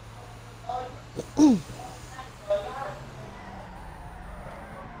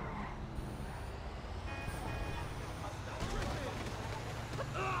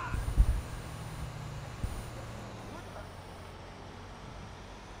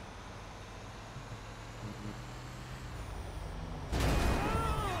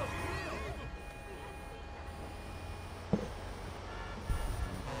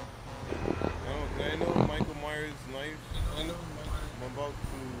 I know Michael Myers' knife. I'm about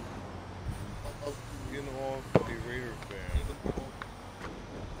to get off a Raider fan.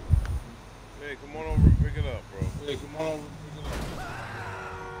 Hey, come on over and pick it up, bro. Hey, come on over and pick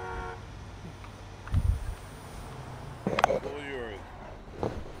it up. All yours.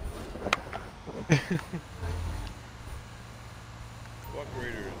 Fuck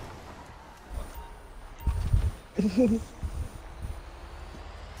Raiders.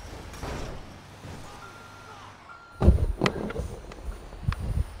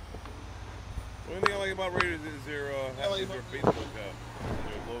 The only thing I like about Raiders is their Facebook app,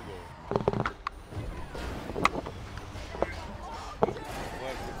 their logo.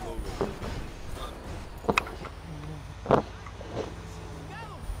 Classic logo.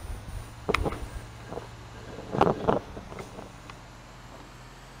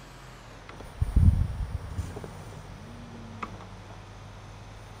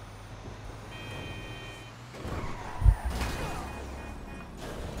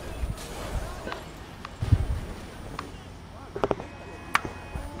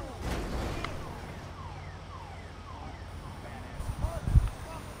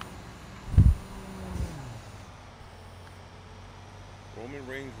 Roman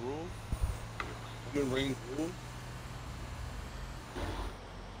Reigns rules? Roman Reigns rules?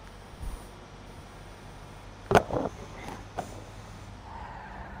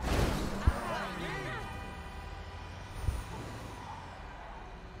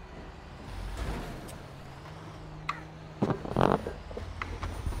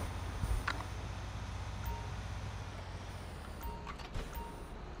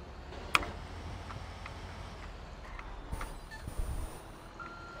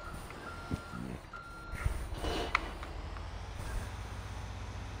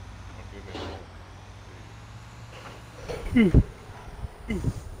 You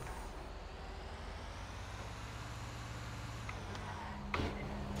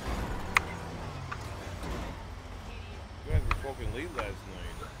guys were fucking late last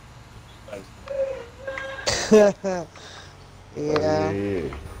night. Yeah.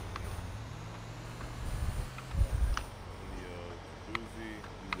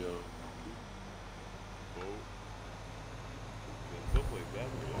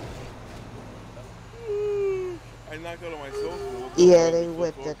 I knocked out on my sofa. Yeah, they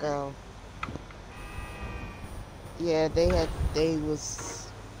went to go. Yeah, they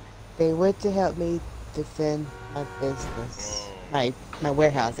went to help me defend my business. My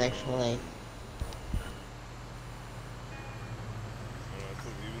warehouse, actually.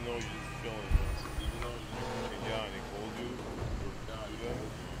 Even though you're just chilling, and yeah, they called you.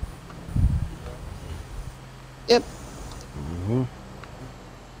 Yep.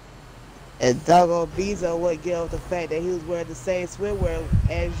 And doggone Bezo wouldn't get over the fact that he was wearing the same swimwear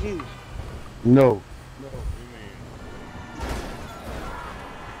as you. No.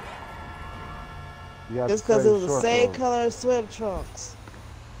 Just because it was the same color as swim trunks.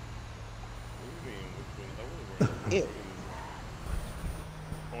 It,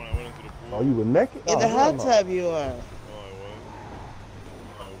 Oh, you were naked? in the hot tub you are.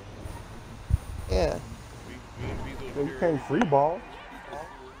 Yeah. Well, you can't free ball.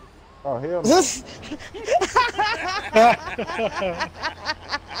 Oh, hell no.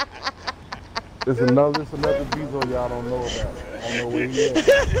 It's another Bezo y'all don't know about. I don't know where he at.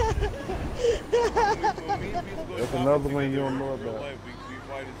 That's another one you don't know about. We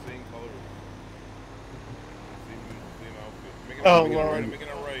buy the same color. Same outfit. Oh, Making Lord. Making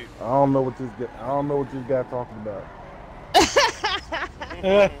it right. I don't know what this guy talking about.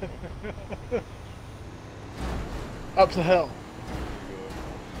 Up to hell.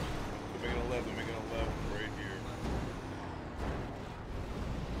 They're making a left right here.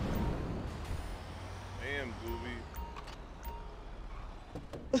 Damn,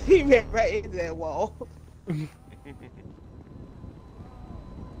 Gooby. He ran right into that wall.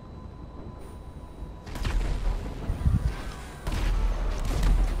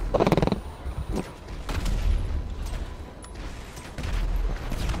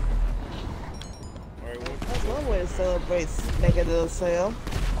 That's one way to celebrate making a sale.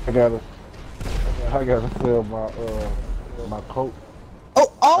 I gotta sell my coat.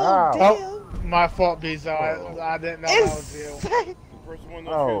 Oh, damn. Oh, my fault, Bezo. I didn't know that was you. The first one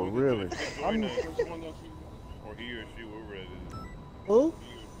that Oh, really? or he or she, whoever it is. Who? The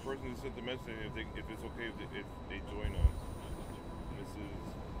person who sent the message if it's okay if they join us. Mrs.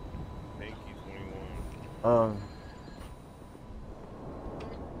 Hanky 21.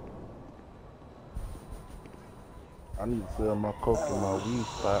 I need to sell my coke in my weed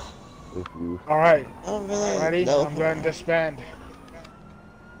spot. If you. All right. Oh, really? Ready? No. I'm going to disband.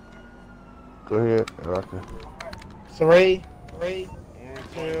 Go ahead. Okay. 3, 2. Yeah,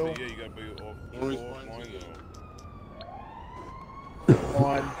 you gotta be offline though.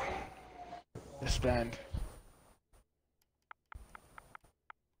 1. Disband.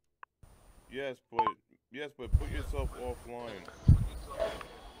 Yes, but put yourself offline.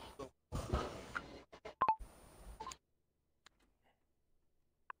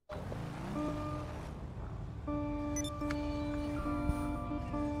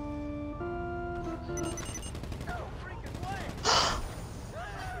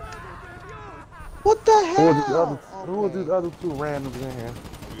 What the hell? Who are these other two randoms in here?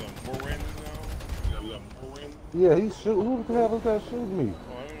 We got more randoms now? We got more randoms? Yeah, he shoot. Who the hell is that shooting me? Oh,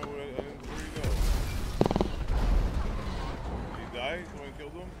 I don't know where he go. Did he die? Someone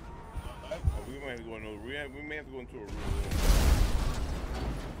killed him? Oh, we might have to go into we may have to go into a room.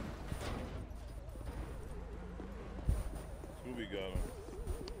 Scooby got him.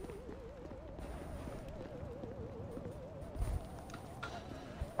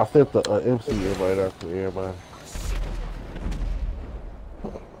 I sent the MC invite out to everybody.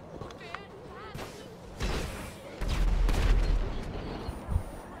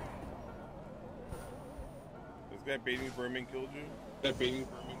 This guy Baiting Berman killed you? That Baiting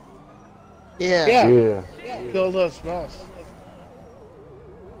Berman killed you? Yeah. Yeah. Killed us most.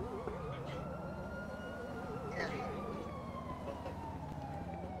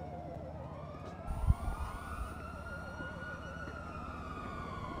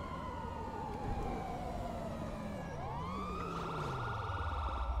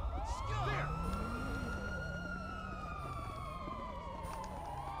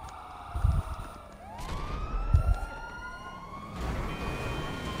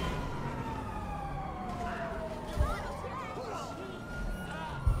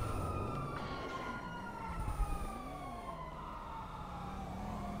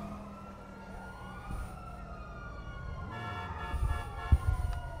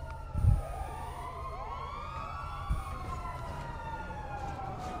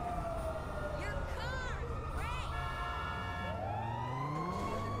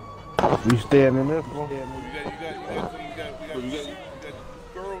 You staying in this one?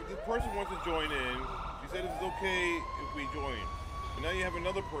 Girl, this person wants to join in. She said it's okay if we join. But now you have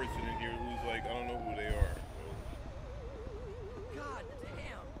another person in here who's like, I don't know who they are. God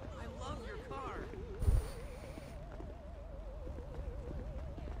damn, I love your car.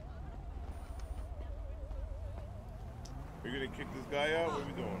 Are you gonna kick this guy out? What are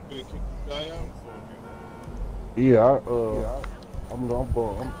we doing? Are you gonna kick this guy out? Yeah, I'm going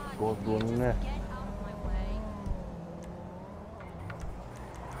in there.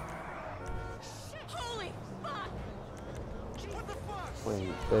 Holy fuck! What the fuck?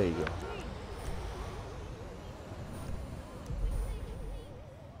 Wait, there you go.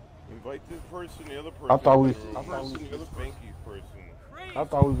 Invite this person, the other person. I thought we the Spanky person. I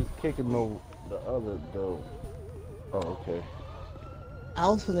thought we was kicking the other though. Oh, okay. I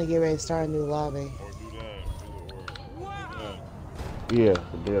was gonna get ready to start a new lobby. Or do that. Yeah,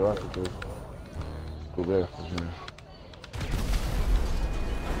 there I could just go there from here.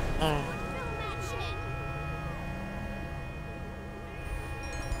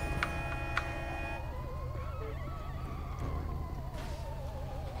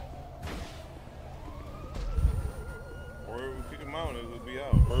 out, it would be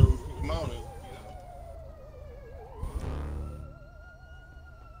out. Word we kick him out.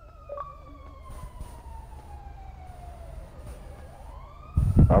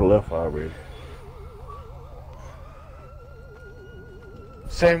 I left already.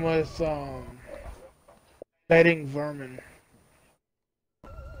 Same with Bedding Vermin. Oh,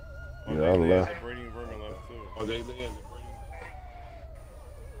 Yeah, I left. Braiding Vermin left too. Oh, they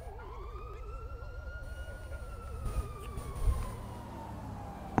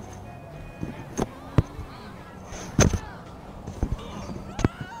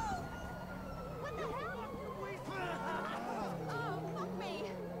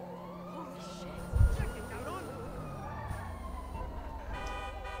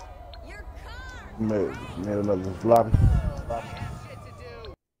Made another lobby.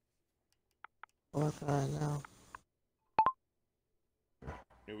 What right now?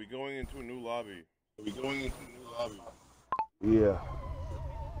 Yeah, we going into a new lobby. Yeah.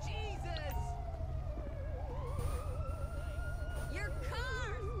 Jesus! Your car!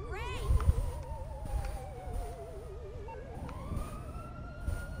 Great!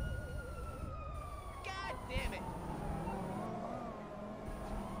 God damn it!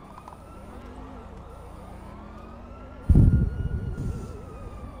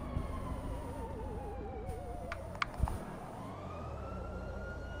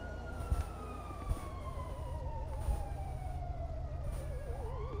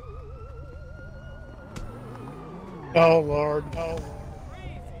 Oh Lord. Oh.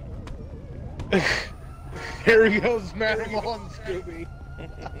 Here he goes, Manamal and Scooby.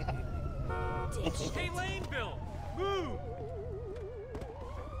 Hey, Laneville! Move!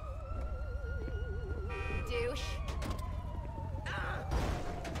 Douche.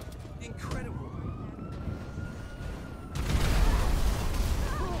 Incredible.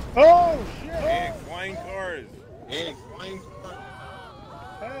 Oh shit! Hey, flying cars.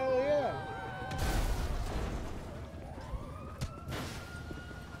 Hell yeah!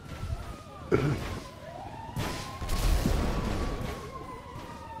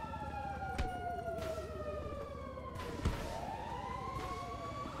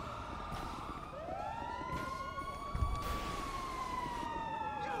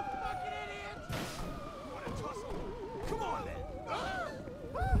 Come on, then!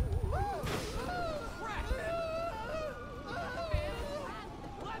 Crap, man!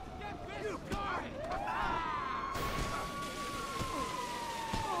 Let's get this! You got it!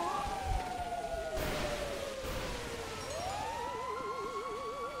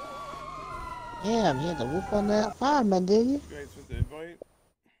 Damn, you had to whoop on that fireman, did you? You guys sent the invite?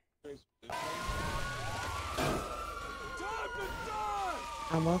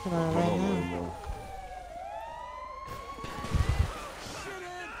 I'm working on it right now.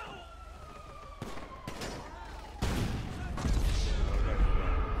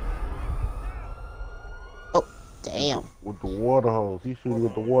 Oh, damn. With the water hose. He shooting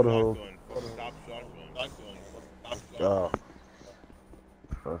with the water hose. Stop shotgun.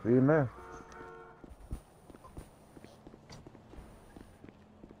 I see you now.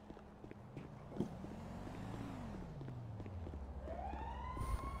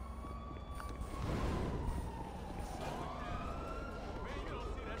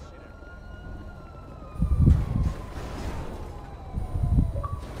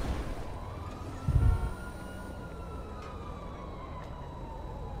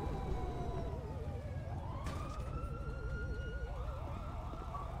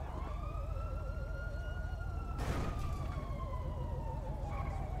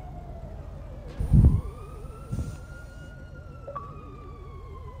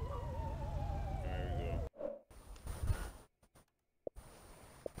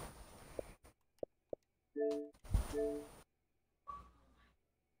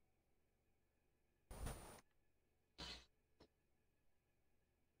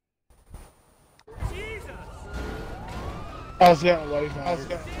 I was gonna wave at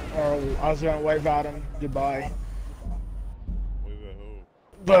him. I was gonna wave at him. Goodbye. Wave at who?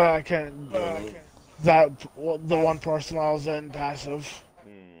 But I can't. The one person I was in passive.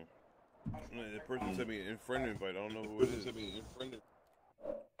 The person sent me a friend invite. I don't know who it is.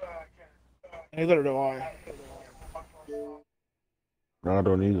 Neither do I. No, I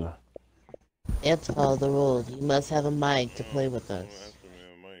don't either. It's all the rules. You must have a mic to play with us.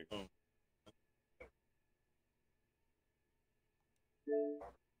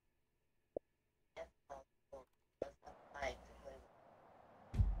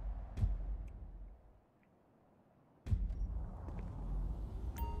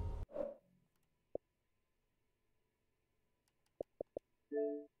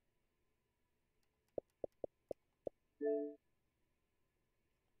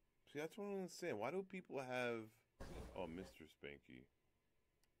 See, that's what I'm saying. Why do people have... Oh, Mr. Spanky.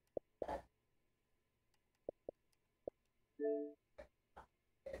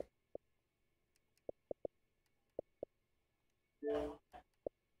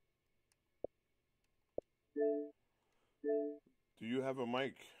 Do you have a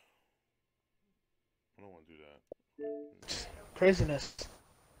mic? I don't want to do that. Craziness.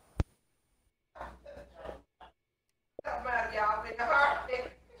 You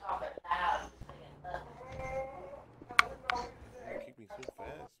kick me so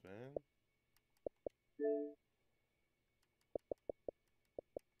fast, man.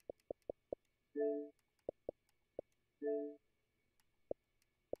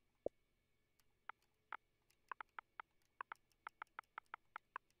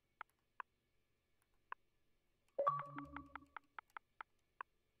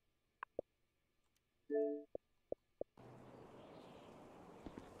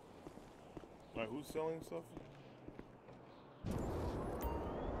 Alright, who's selling stuff? It's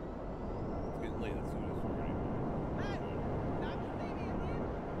getting late. Let's do this already. What does this mean?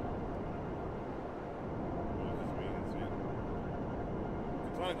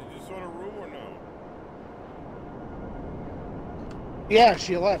 Katana, did you sort a room or no? Yeah,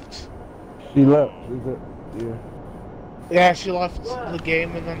 she left. She left. Is it? Yeah. Yeah, she left the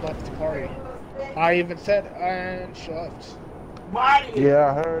game and then left the party. I even said, and she left. Yeah,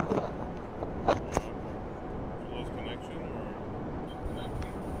 I heard. Lost connection or?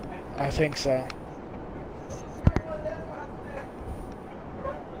 I think so.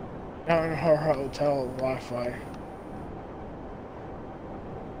 Not in her hotel Wi-Fi.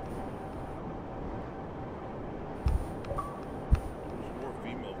 There's more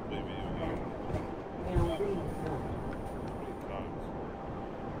females play video games.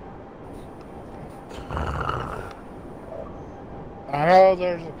 I know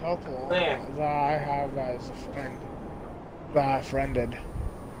there's a couple that I have as a friend that I friended.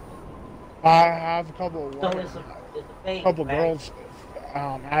 I have a couple of couple girls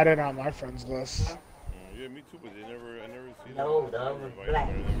added on my friends list. Yeah, me too, but I never seen No, them. the other was black.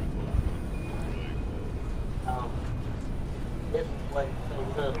 This was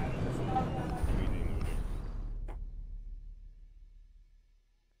so good.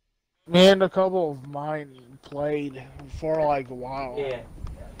 Me and a couple of mine played for like a while. Yeah.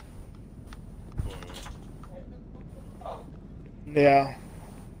 Yeah.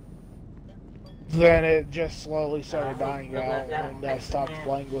 Then it just slowly started dying out, and I stopped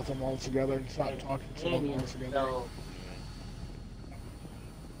playing with them altogether and stopped talking to them altogether.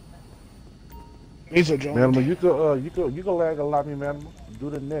 These are joined. Manamal, you can lag a lot, me, Manamal. Do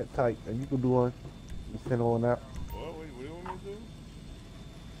the net type, and you can do one. Send one out. What do you want me to do?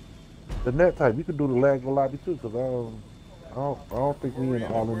 The net type, you can do the lag a lobby too, cause I don't think we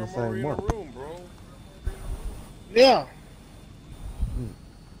all in the same one. Room, bro. Yeah.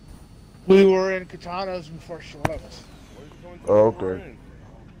 We were in Katana's before she left. Oh, okay.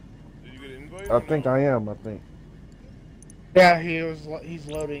 Did you get an invite? I think I am. I think. Yeah, he's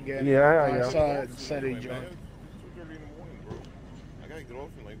loading in. Yeah, I saw it said he joined. 2:30 in the morning, bro. I gotta get off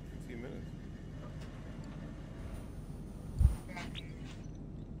in like 15 minutes.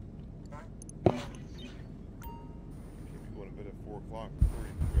 Can't be going to bed at 4 o'clock.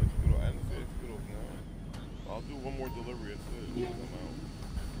 I'll do one more delivery. That's it. I'm out.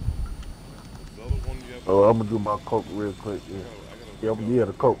 The other one you have. Oh, I'm gonna do my coke real quick. Yeah, yeah,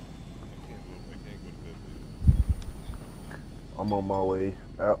 the coke. I can't go to bed. I'm on my way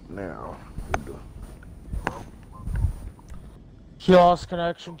out now. He lost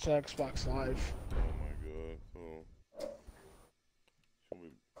connection to Xbox Live. Oh my god. So,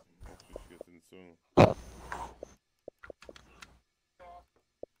 hopefully she gets in soon.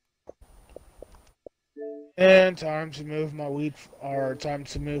 And time to move my weed, or time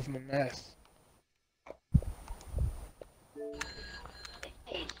to move my mess.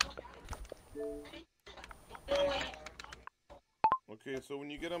 Okay, so when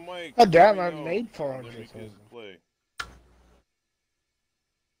you get a mic, Oh damn, let I me know. made Let me 400,000. just play.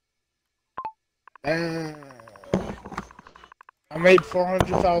 I made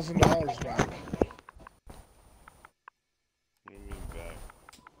 $400,000 back. What do you mean back?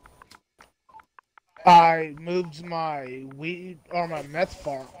 I moved my weed, or my meth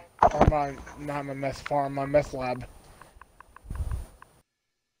farm, or not my meth farm, my meth lab.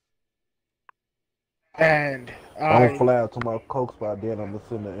 And I'm gonna fly out to my coke spot, then I'm gonna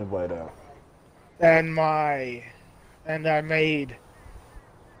send the invite out. And I made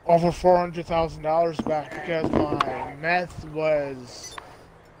over $400,000 back because my meth was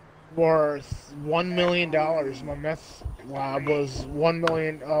worth $1 million. My meth lab was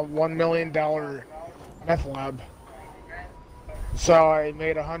 $1 million meth lab. So I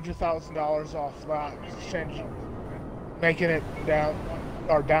made $100,000 off that, making it down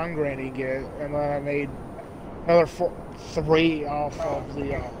or downgrading it, and then I made another three off of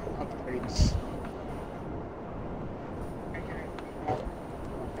the upgrades.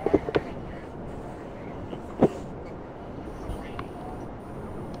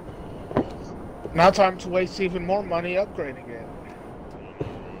 Now time to waste even more money upgrading it.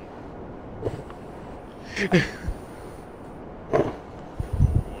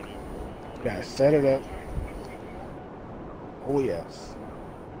 Yeah, set it up. Oh yes.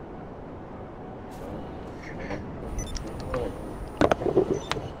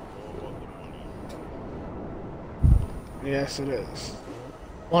 Yes, it is.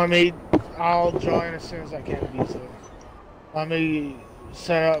 I'll join as soon as I can, Visa. Let me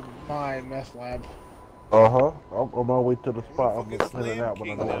set up my meth lab. Uh-huh. I'm on my way to the spot. I'm just cleaning out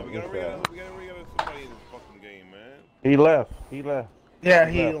when I know We gotta somebody in this fucking game, man. He left. Yeah,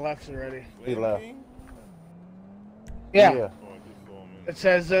 he left already. He left. Yeah. It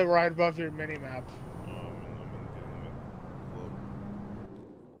says it right above your mini map.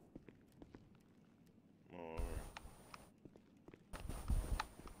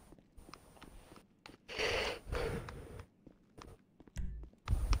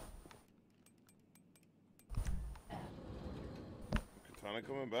 Katana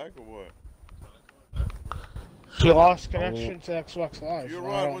coming back or what? She lost connection to Xbox Live. You're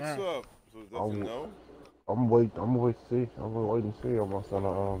right, what's up? So that's a no? I'm waiting to see. I'm waiting to see.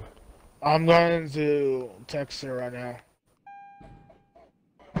 I'm going to text her right now.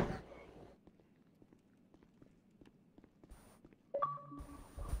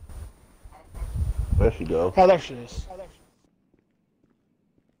 There she goes. Oh, there she is.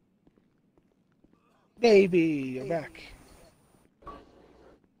 Baby, you're back.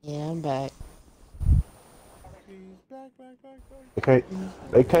 Yeah, I'm back.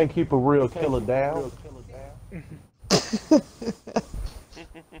 They can't keep a real killer down.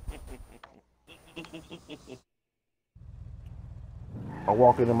 I'm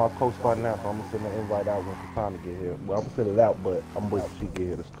walking in my post right now, so I'm gonna send an invite out when it's time to get here. Well, I'm gonna send it out, but I'm waiting till she get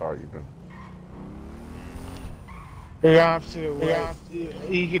here to start, you know. You have to.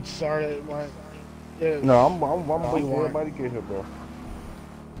 You could start it when. No, I'm waiting for everybody to get here, bro.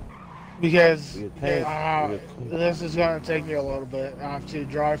 Because this is gonna take me a little bit. I have to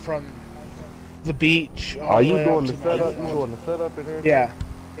drive from the beach. Are you doing the setup? You doing the setup in here?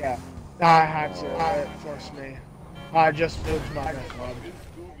 Yeah. I had to. It forced me. I just moved my club.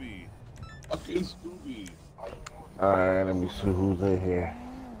 Alright, let me see who's in here.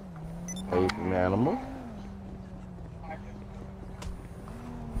 Hey, Manamal.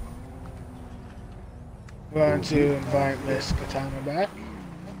 I'm going to invite Miss Katana back.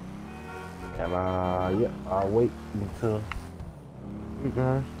 And yeah, I'll wait until you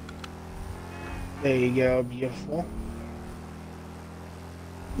guys. There you go, beautiful.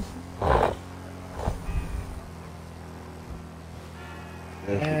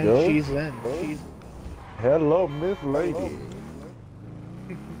 There she And goes. she's in. Hello, Miss Lady.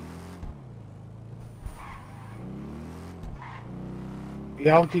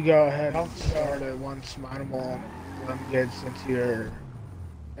 Y'all could go ahead and start it once Manamal gets into your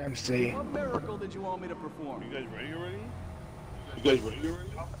MC. What miracle did you want me to perform? You guys ready already?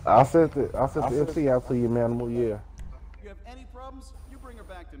 I sent the MC out to you, Manamal, yeah. You have any problems? You bring her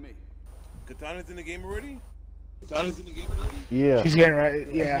back to me. Katana's in the game already? Yeah. She's getting ready.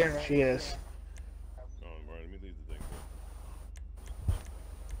 Yeah, she is. Oh, right, let me leave the thing.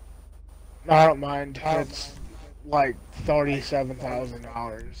 I don't mind. It's like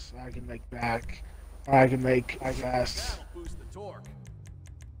 $37,000 I can make back. Or I can make fast. Boost the torque.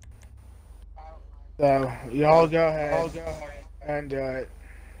 So, y'all go ahead and do it.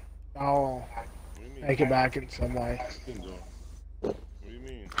 I'll make it back in some way. What do you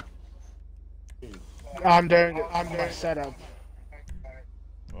mean? I'm doing my setup.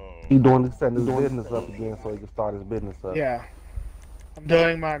 He's doing this, setting his business up again so he can start his business up. Yeah. I'm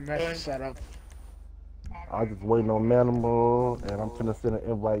doing my mesh setup. I'm just waiting on Manamal, and I'm finna send an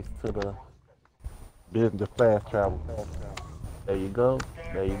invite to the business fast travel. There you go.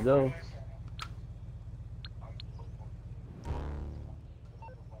 There you go.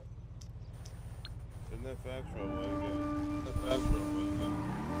 Isn't that fast travel again? That's fast travel again.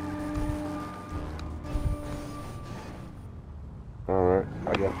 Alright, I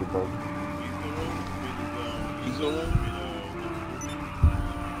got you, bro.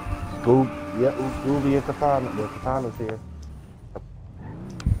 Scooby and Katana. The Katana's here.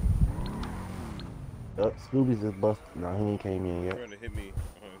 Scooby's just busted. No, he ain't came in yet. Trying to hit me.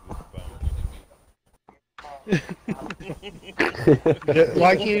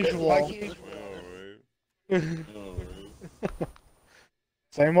 Like usual.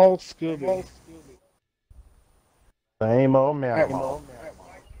 Same old Scooby. Same old man. Oh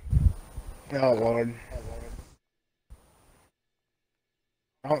Lord.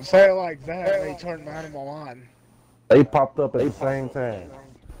 Don't say it like that. They turned Manamal on. They popped up at the same time.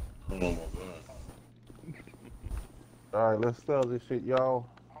 Oh my god. Alright, let's sell this shit, y'all.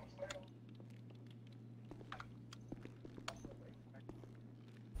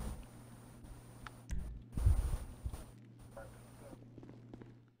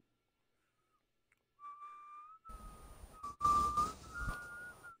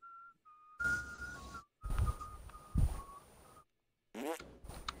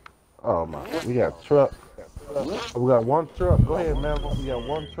 Oh my, we got truck. We got one truck. Go ahead, man. We got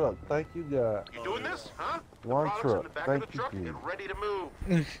one truck. Thank you, God. You doing this, huh? One Products truck. in the back Thank of the you, truck Jesus. and ready to move.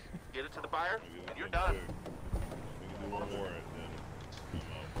 Get it to the buyer, and you're done. We can do one more and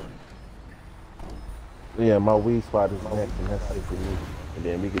then. Yeah, my weed spot is next, and that's it for me. And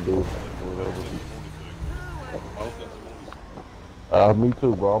then we can do whatever. Me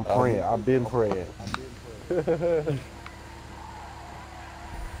too, bro. I'm praying. I've been praying.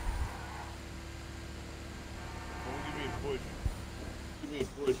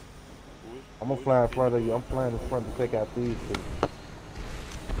 I'm gonna fly in front of you. I'm flying in front to take out these two.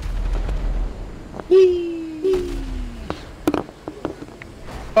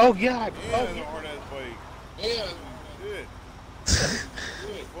 Oh God! Yeah, oh, the hard ass bike. Yeah. Shit.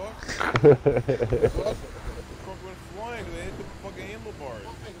 Fuck. Truck went flying because they hit the fucking handlebars.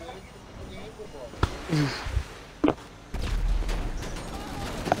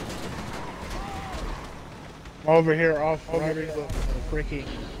 Over here off-roading the freaking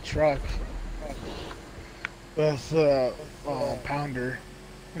truck with the pounder.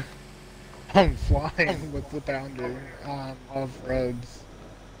 I'm flying with the pounder off roads.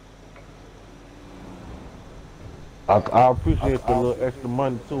 I appreciate the little extra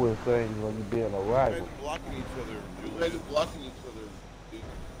money too and saying you know you being a rival. You guys are blocking each other. You guys are blocking each other.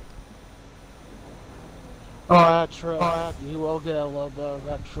 Oh, that's true. You will get a little bit of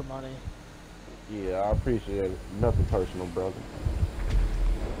extra money. Yeah, I appreciate it. Nothing personal, brother.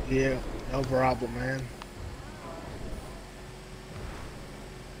 Yeah, no problem, man.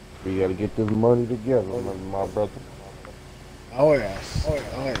 We gotta get this money together, my brother. Oh yes. Oh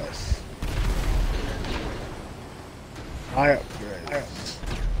yes. I upgrade.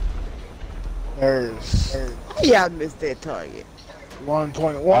 There's Yeah, I missed that target.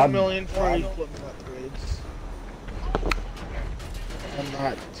 1.1 million for equipment upgrades. I'm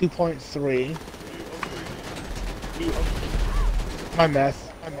at 2.3. My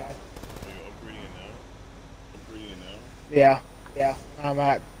math. Are you upgrading it now? Upgrading it now? Yeah. I'm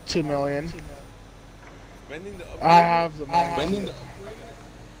at 2 million. Spending the upgrade? I have the money.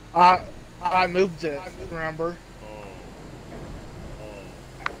 I moved it, remember?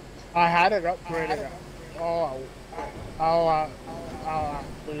 I had it upgraded. I'll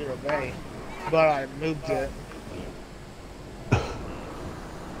put it away, but I moved it.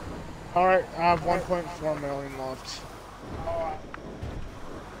 Alright, I have 1.4 million left.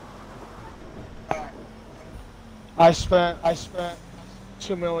 I spent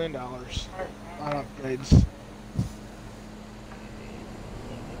 $2 million on upgrades.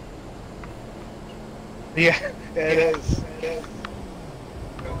 Yeah, it is.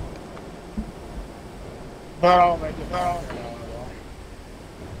 But I'll make it back.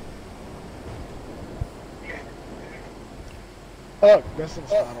 Look, this is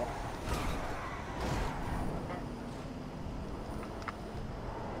battle.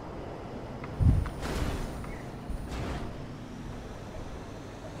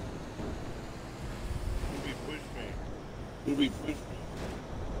 Ruby, push me.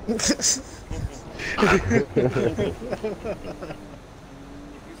 Make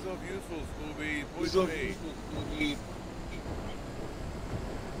yourself useful, Scooby. Push me.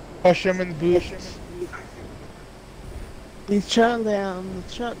 Push him in the bush. He's trying down the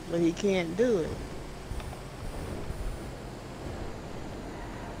truck, but he can't do it.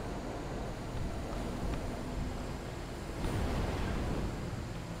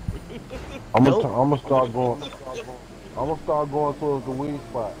 I'm gonna start going towards the weed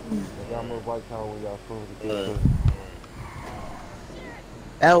spot. I'm gonna invite y'all when y'all soon to get to.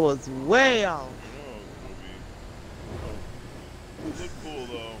 That was way off. Look cool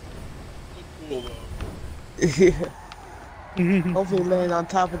though. Hopefully land on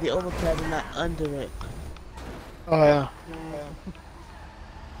top of the overclock and not under it. Oh yeah.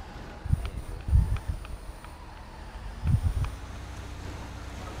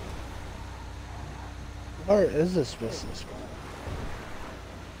 Where is this business?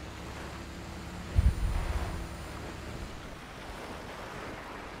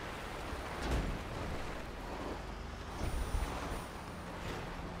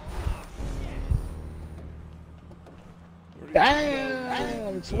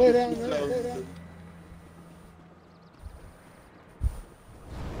 Damn! It's way down there.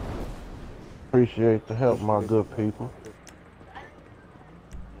 Appreciate the help, my good people.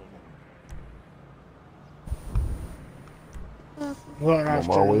 I'm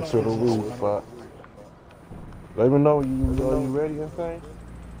on my way to the roof spot. Let me know when you ready and things.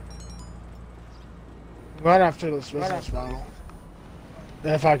 Right after this business battle.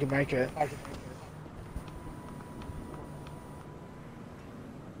 If I can make it.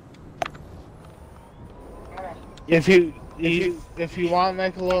 If you want to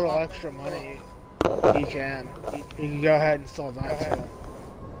make a little extra money, you can. You can go ahead and sell that too.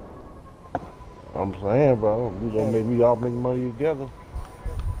 I'm saying, bro, you gonna make me all make money together.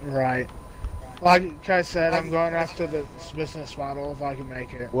 Right. Like I said, I'm going after the business model if I can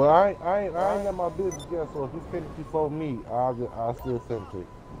make it. Well, I ain't got my business yet, so if you finish before me, I'll still send it to you.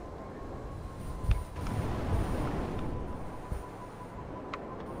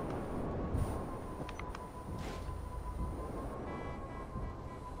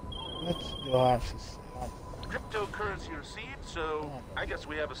 Let's do options. Cryptocurrency received, so I guess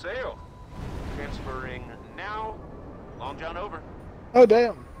we have a sale. Transferring now. Long John over. Oh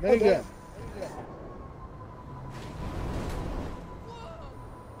damn! There you go.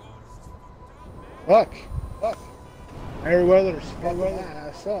 Look! Meriwether's fucking my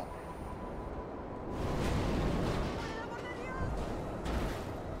ass up.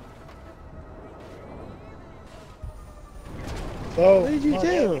 So, what did you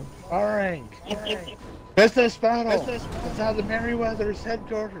do? Alright. Business battle. It's out of Meriwether's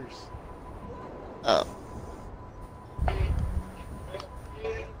headquarters. Oh. You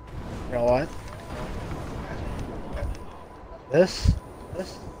know what? This.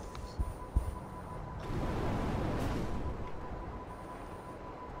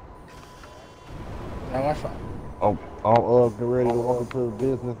 Now I found. I'm getting ready to walk into the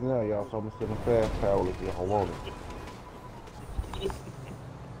business now, y'all. So I'm gonna send a fast travel if y'all want it.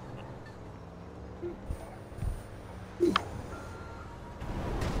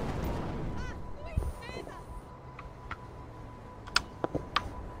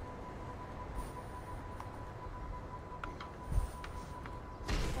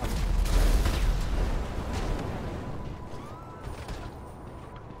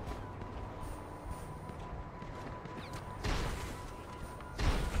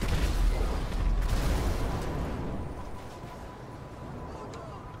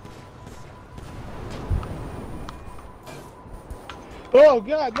 Oh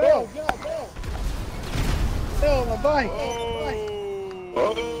God, no! No, my bike!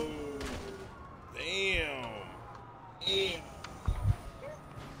 Oh. Damn!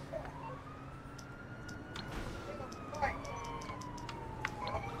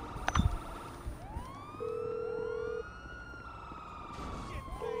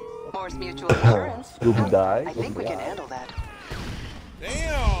 Morse Mutual Insurance. I think we can handle that.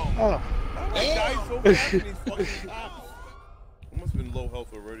 Damn! Oh. How did I die so fast in these fucking cops? I must have been low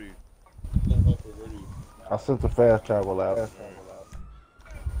health already. I sent the fast travel out.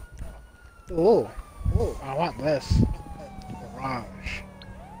 Oh, I want this. Garage.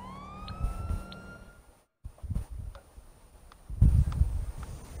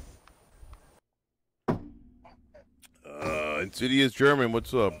 Insidious German,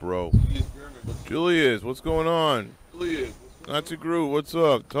 what's up, bro? Julius, what's going on? Nazi Groot, what's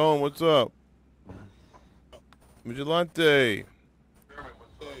up? Tone, what's up? Vigilante.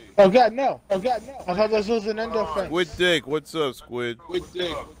 Oh God, no! I thought this was an endo fence. Squid Dick, what's up, Squid?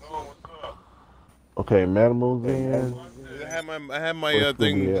 Okay, Manamal's in. I had my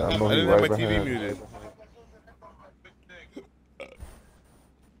thing. Yeah, I didn't have my TV muted.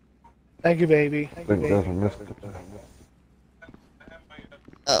 Thank you, baby. I think that's a mistake.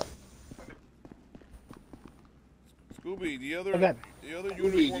 Oh. Scooby, the other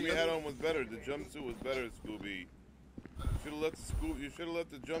uniform you had on was better. The jumpsuit was better, Scooby. You should have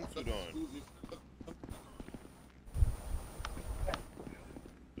left the jumpsuit on.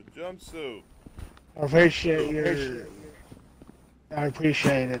 The jumpsuit. I appreciate your. I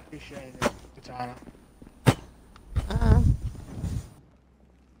appreciate it. Katana.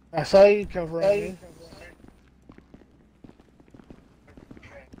 I saw you covering me.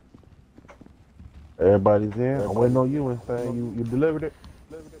 Everybody's in. I'm waiting on you and saying you delivered it.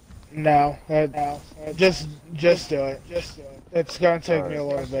 No, just do it. It's gonna take me a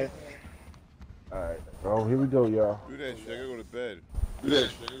little bit. All right. Oh, here we go, y'all. Do that shit. I gotta go to bed. Do that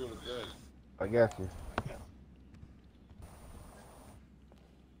shit. Go to bed. I got you.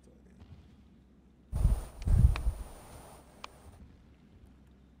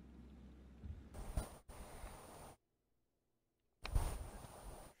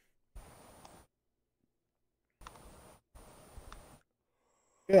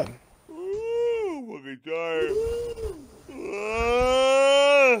 Yeah. Ooh, fucking tired.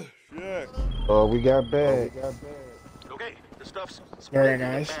 Shit. Oh, we got bad. Okay, the stuff's Very split into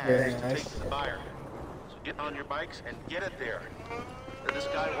nice, bags very to nice. take to the buyer. So get on your bikes and get it there. This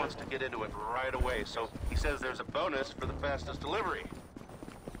guy wants to get into it right away, so he says there's a bonus for the fastest delivery.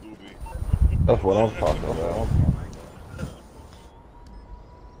 That's what I'm talking about.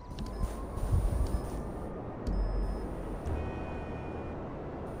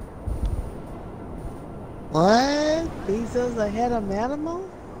 What? Bezos ahead of Manamal?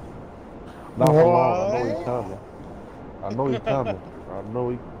 Not for long. I know he's coming. I know he's coming. I know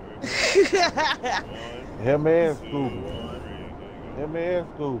he. Him and Scooby. Him and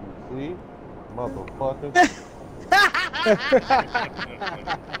Scooby. See? Motherfucker.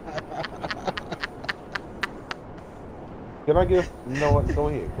 Can I get, you know what? Go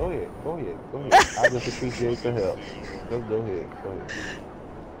ahead. Go ahead. Go ahead. Go ahead. I just appreciate the help. Just go ahead. Go ahead.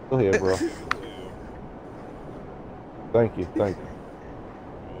 Go ahead, bro. Thank you. Thank you.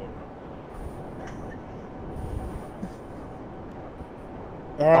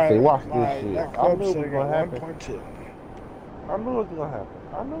 Alright, I say, watch this my- shit. that I club's knew it was sitting gonna at happen. 1.2. I knew it was gonna happen.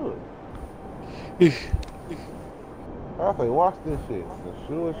 I knew it. I say, watch this shit. The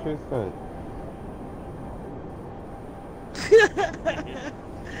sure shit thing.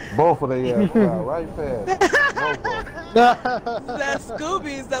 Both of their ass fly right fast. Both of them. That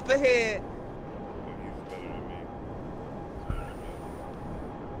Scooby's up ahead.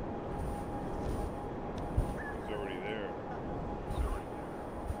 He's already there.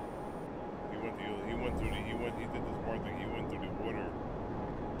 He did the smart thing. He went through the water.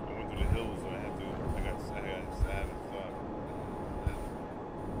 I went through the hills, and I got sad and stuff.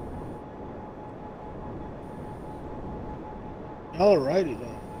 Alrighty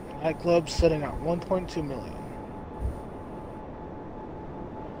then. Nightclub's sitting at 1.2 million.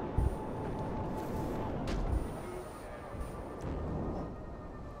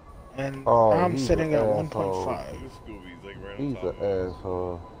 And Oh, I'm he's sitting an at asshole. 1.5. Scooby's like right on He's top an of it.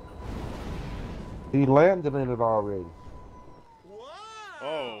 asshole. He landed in it already.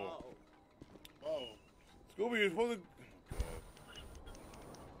 Oh. Scooby, you're supposed to...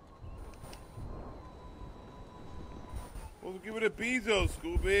 Supposed to give it a Bezos,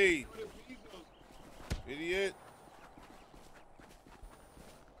 Scooby. Idiot.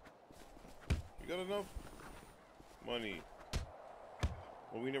 You got enough money.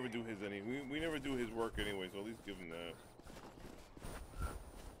 Well, we never do his we never do his work anyway, so at least give him that.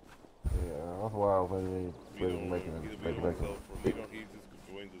 Yeah, that's why I was making He it. just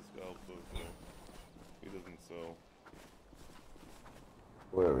joins us, helps us, so he doesn't sell.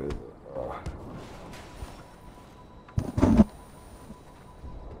 Where is it?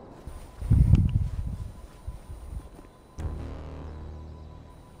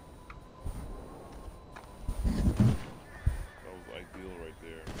 That was ideal right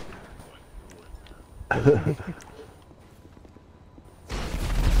there.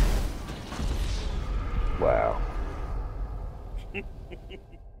 Wow.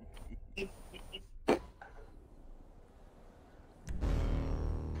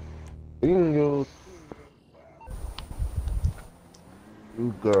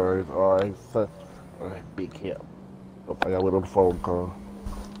 You guys are such a big help. Oh, I got a little phone call.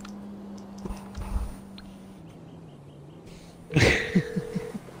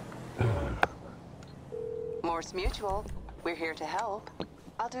 Morse Mutual. We're here to help.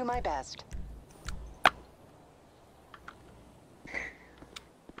 I'll do my best.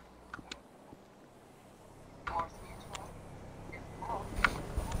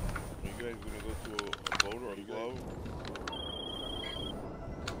 You guys gonna go to a boat or a club?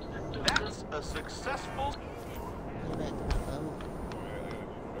 That's a successful...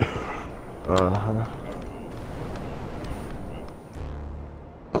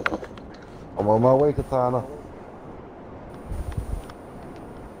 I'm on my way, Katana. Are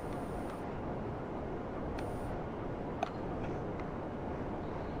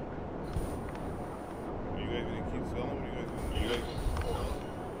you guys gonna keep selling?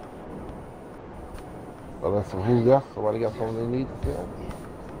 Oh, that's some who got? Somebody got something they need to sell?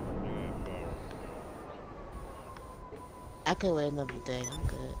 I can wait another day. I'm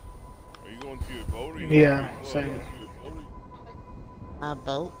good. Are you going to your boat? Or you Yeah, going to same. My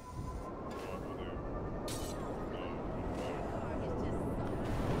boat.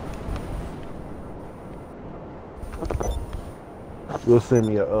 You'll send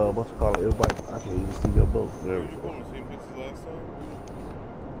me a what's it called? Everybody, I can't even see your boat. There we You go. want the same pictures last time?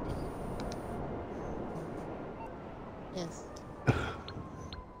 Yes.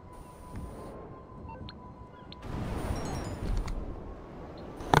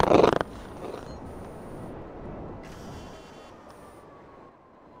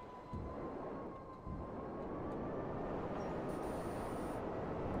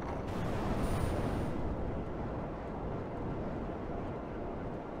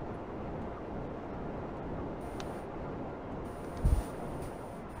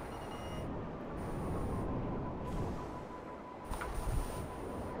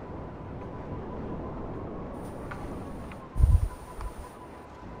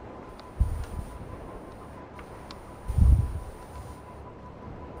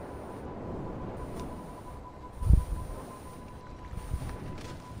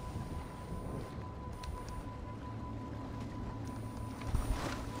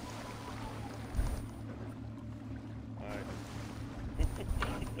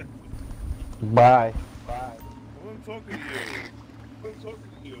 Bye. I'm talking to you. I'm talking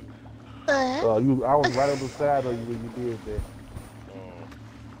to you. I was right on the side of you when you did that.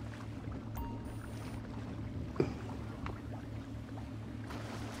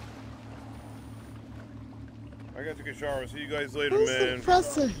 I gotta take a shower. See you guys later, Who's man. the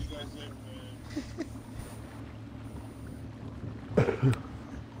presser?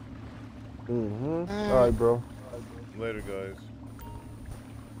 Alright, bro. Later, guys.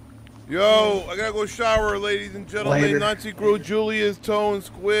 Yo, I gotta go shower, ladies and gentlemen. Later. Nazi Crew, Julius, Tone,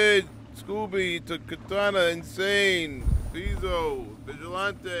 Squid, Scooby, Katana, Insane, Bezo,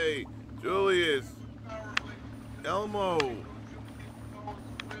 Vigilante, Julius, Elmo.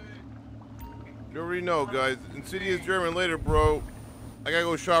 You already know, guys. Insidious German later, bro. I gotta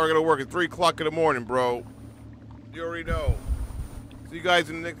go shower. I gotta work at 3 o'clock in the morning, bro. You already know. See you guys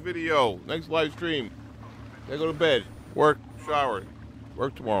in the next video, next live stream. Gotta go to bed, work, shower,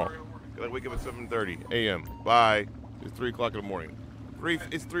 work tomorrow. Gotta wake up at 7:30 a.m. Bye. It's 3 o'clock in the morning.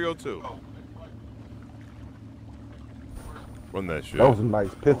 It's 3:02. Run that shit. That was a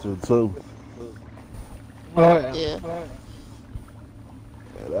nice picture too. Oh yeah. Yeah. Yeah,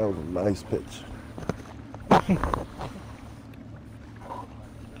 that was a nice picture.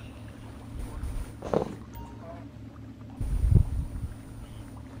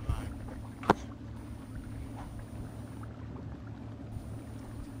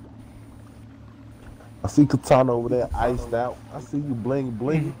 I see Katana over there iced out. I see you bling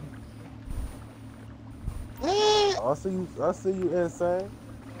bling. I see you insane.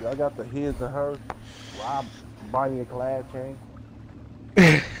 I got the his and her. Rob buying a clad chain.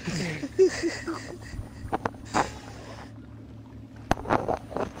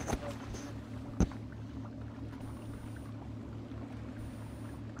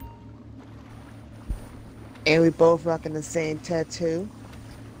 And we both rocking the same tattoo.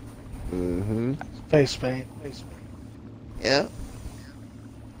 Mm-hmm. Face paint. Yep.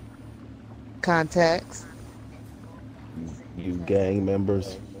 Contacts. You gang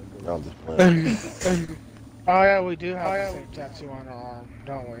members. I'm just playing. Oh yeah, we do have the same tattoo on our arm,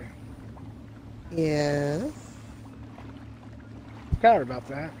 don't we? Yes. Forgot about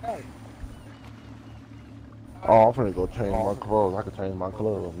that. Oh, I'm finna go change my clothes. I can change my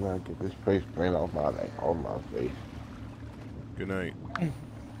clothes now. Get this face paint off my face. Good night.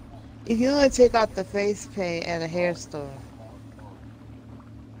 You can only take out the face paint at a hair store.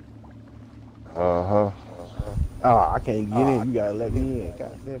 Uh-huh. Oh, I can't get in. You gotta let me in.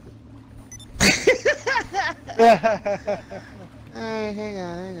 God damn it. Alright, hang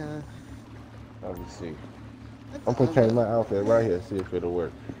on. Let me see. I'm gonna change my outfit right here, see if it'll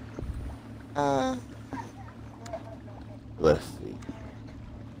work. Let's see.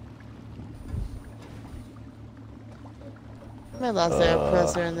 I lost the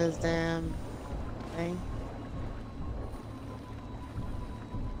oppressor in this damn thing.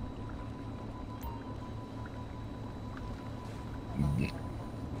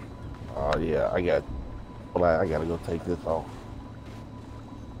 Oh yeah, I gotta go take this off.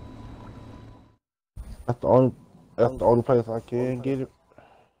 That's the only place I can get it.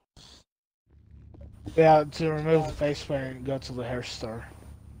 Yeah, to remove the face paint, go to the hair store.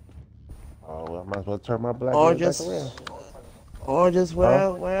 Oh well, I might as well turn my black Or hair just, back around. or just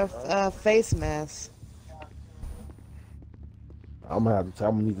wear a face mask. I'm gonna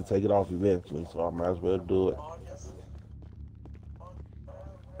need to take it off eventually, so I might as well do it.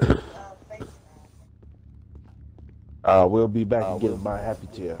 We'll be back and get my happy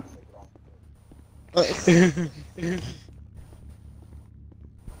chair.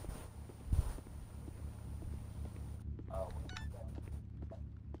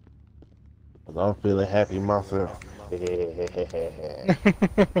 'Cause I'm feeling happy myself.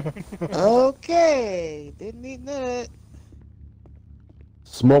 Okay, didn't need none of that.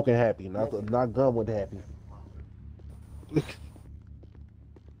 Smoking happy, not gun with happy.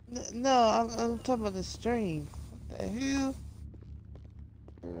 No, I'm talking about the stream. What the hell?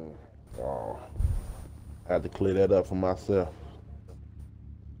 Oh, I had to clear that up for myself.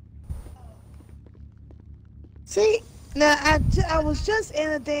 See, now I was just in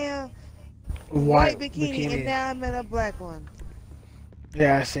a damn white bikini, and now I'm in a black one.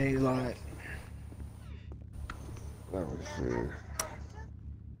 Yeah, I see, like. Let me see.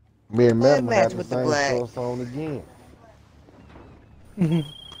 Me and Well, Manamal had the same shorts on again.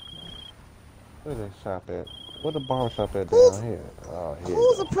 Where they shop at? Where the barber shop at down here? Oh, here.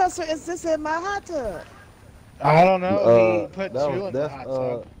 Whose oppressor is this in my hot tub? I don't know. He put two in the hot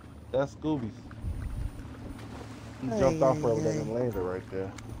tub. That's Scooby's. He jumped off of it and landed right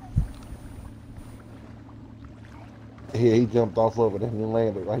there. Yeah, he jumped off of it and he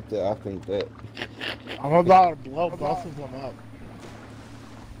landed right there. I think that. I'm about to blow both of them up.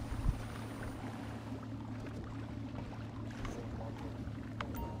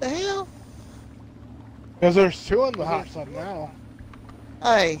 The hell? Because there's two in the hot tub now.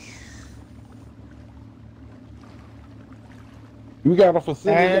 Hey. You got a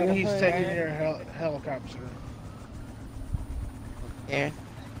facility. And he's taking your helicopter. Yeah.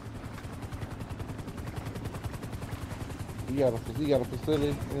 You got a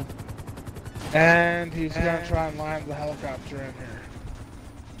facility. Yeah. And he's gonna try and land the helicopter in here.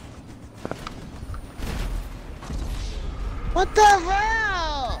 What the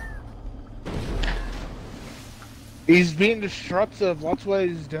hell? He's being destructive. That's what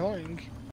he's doing.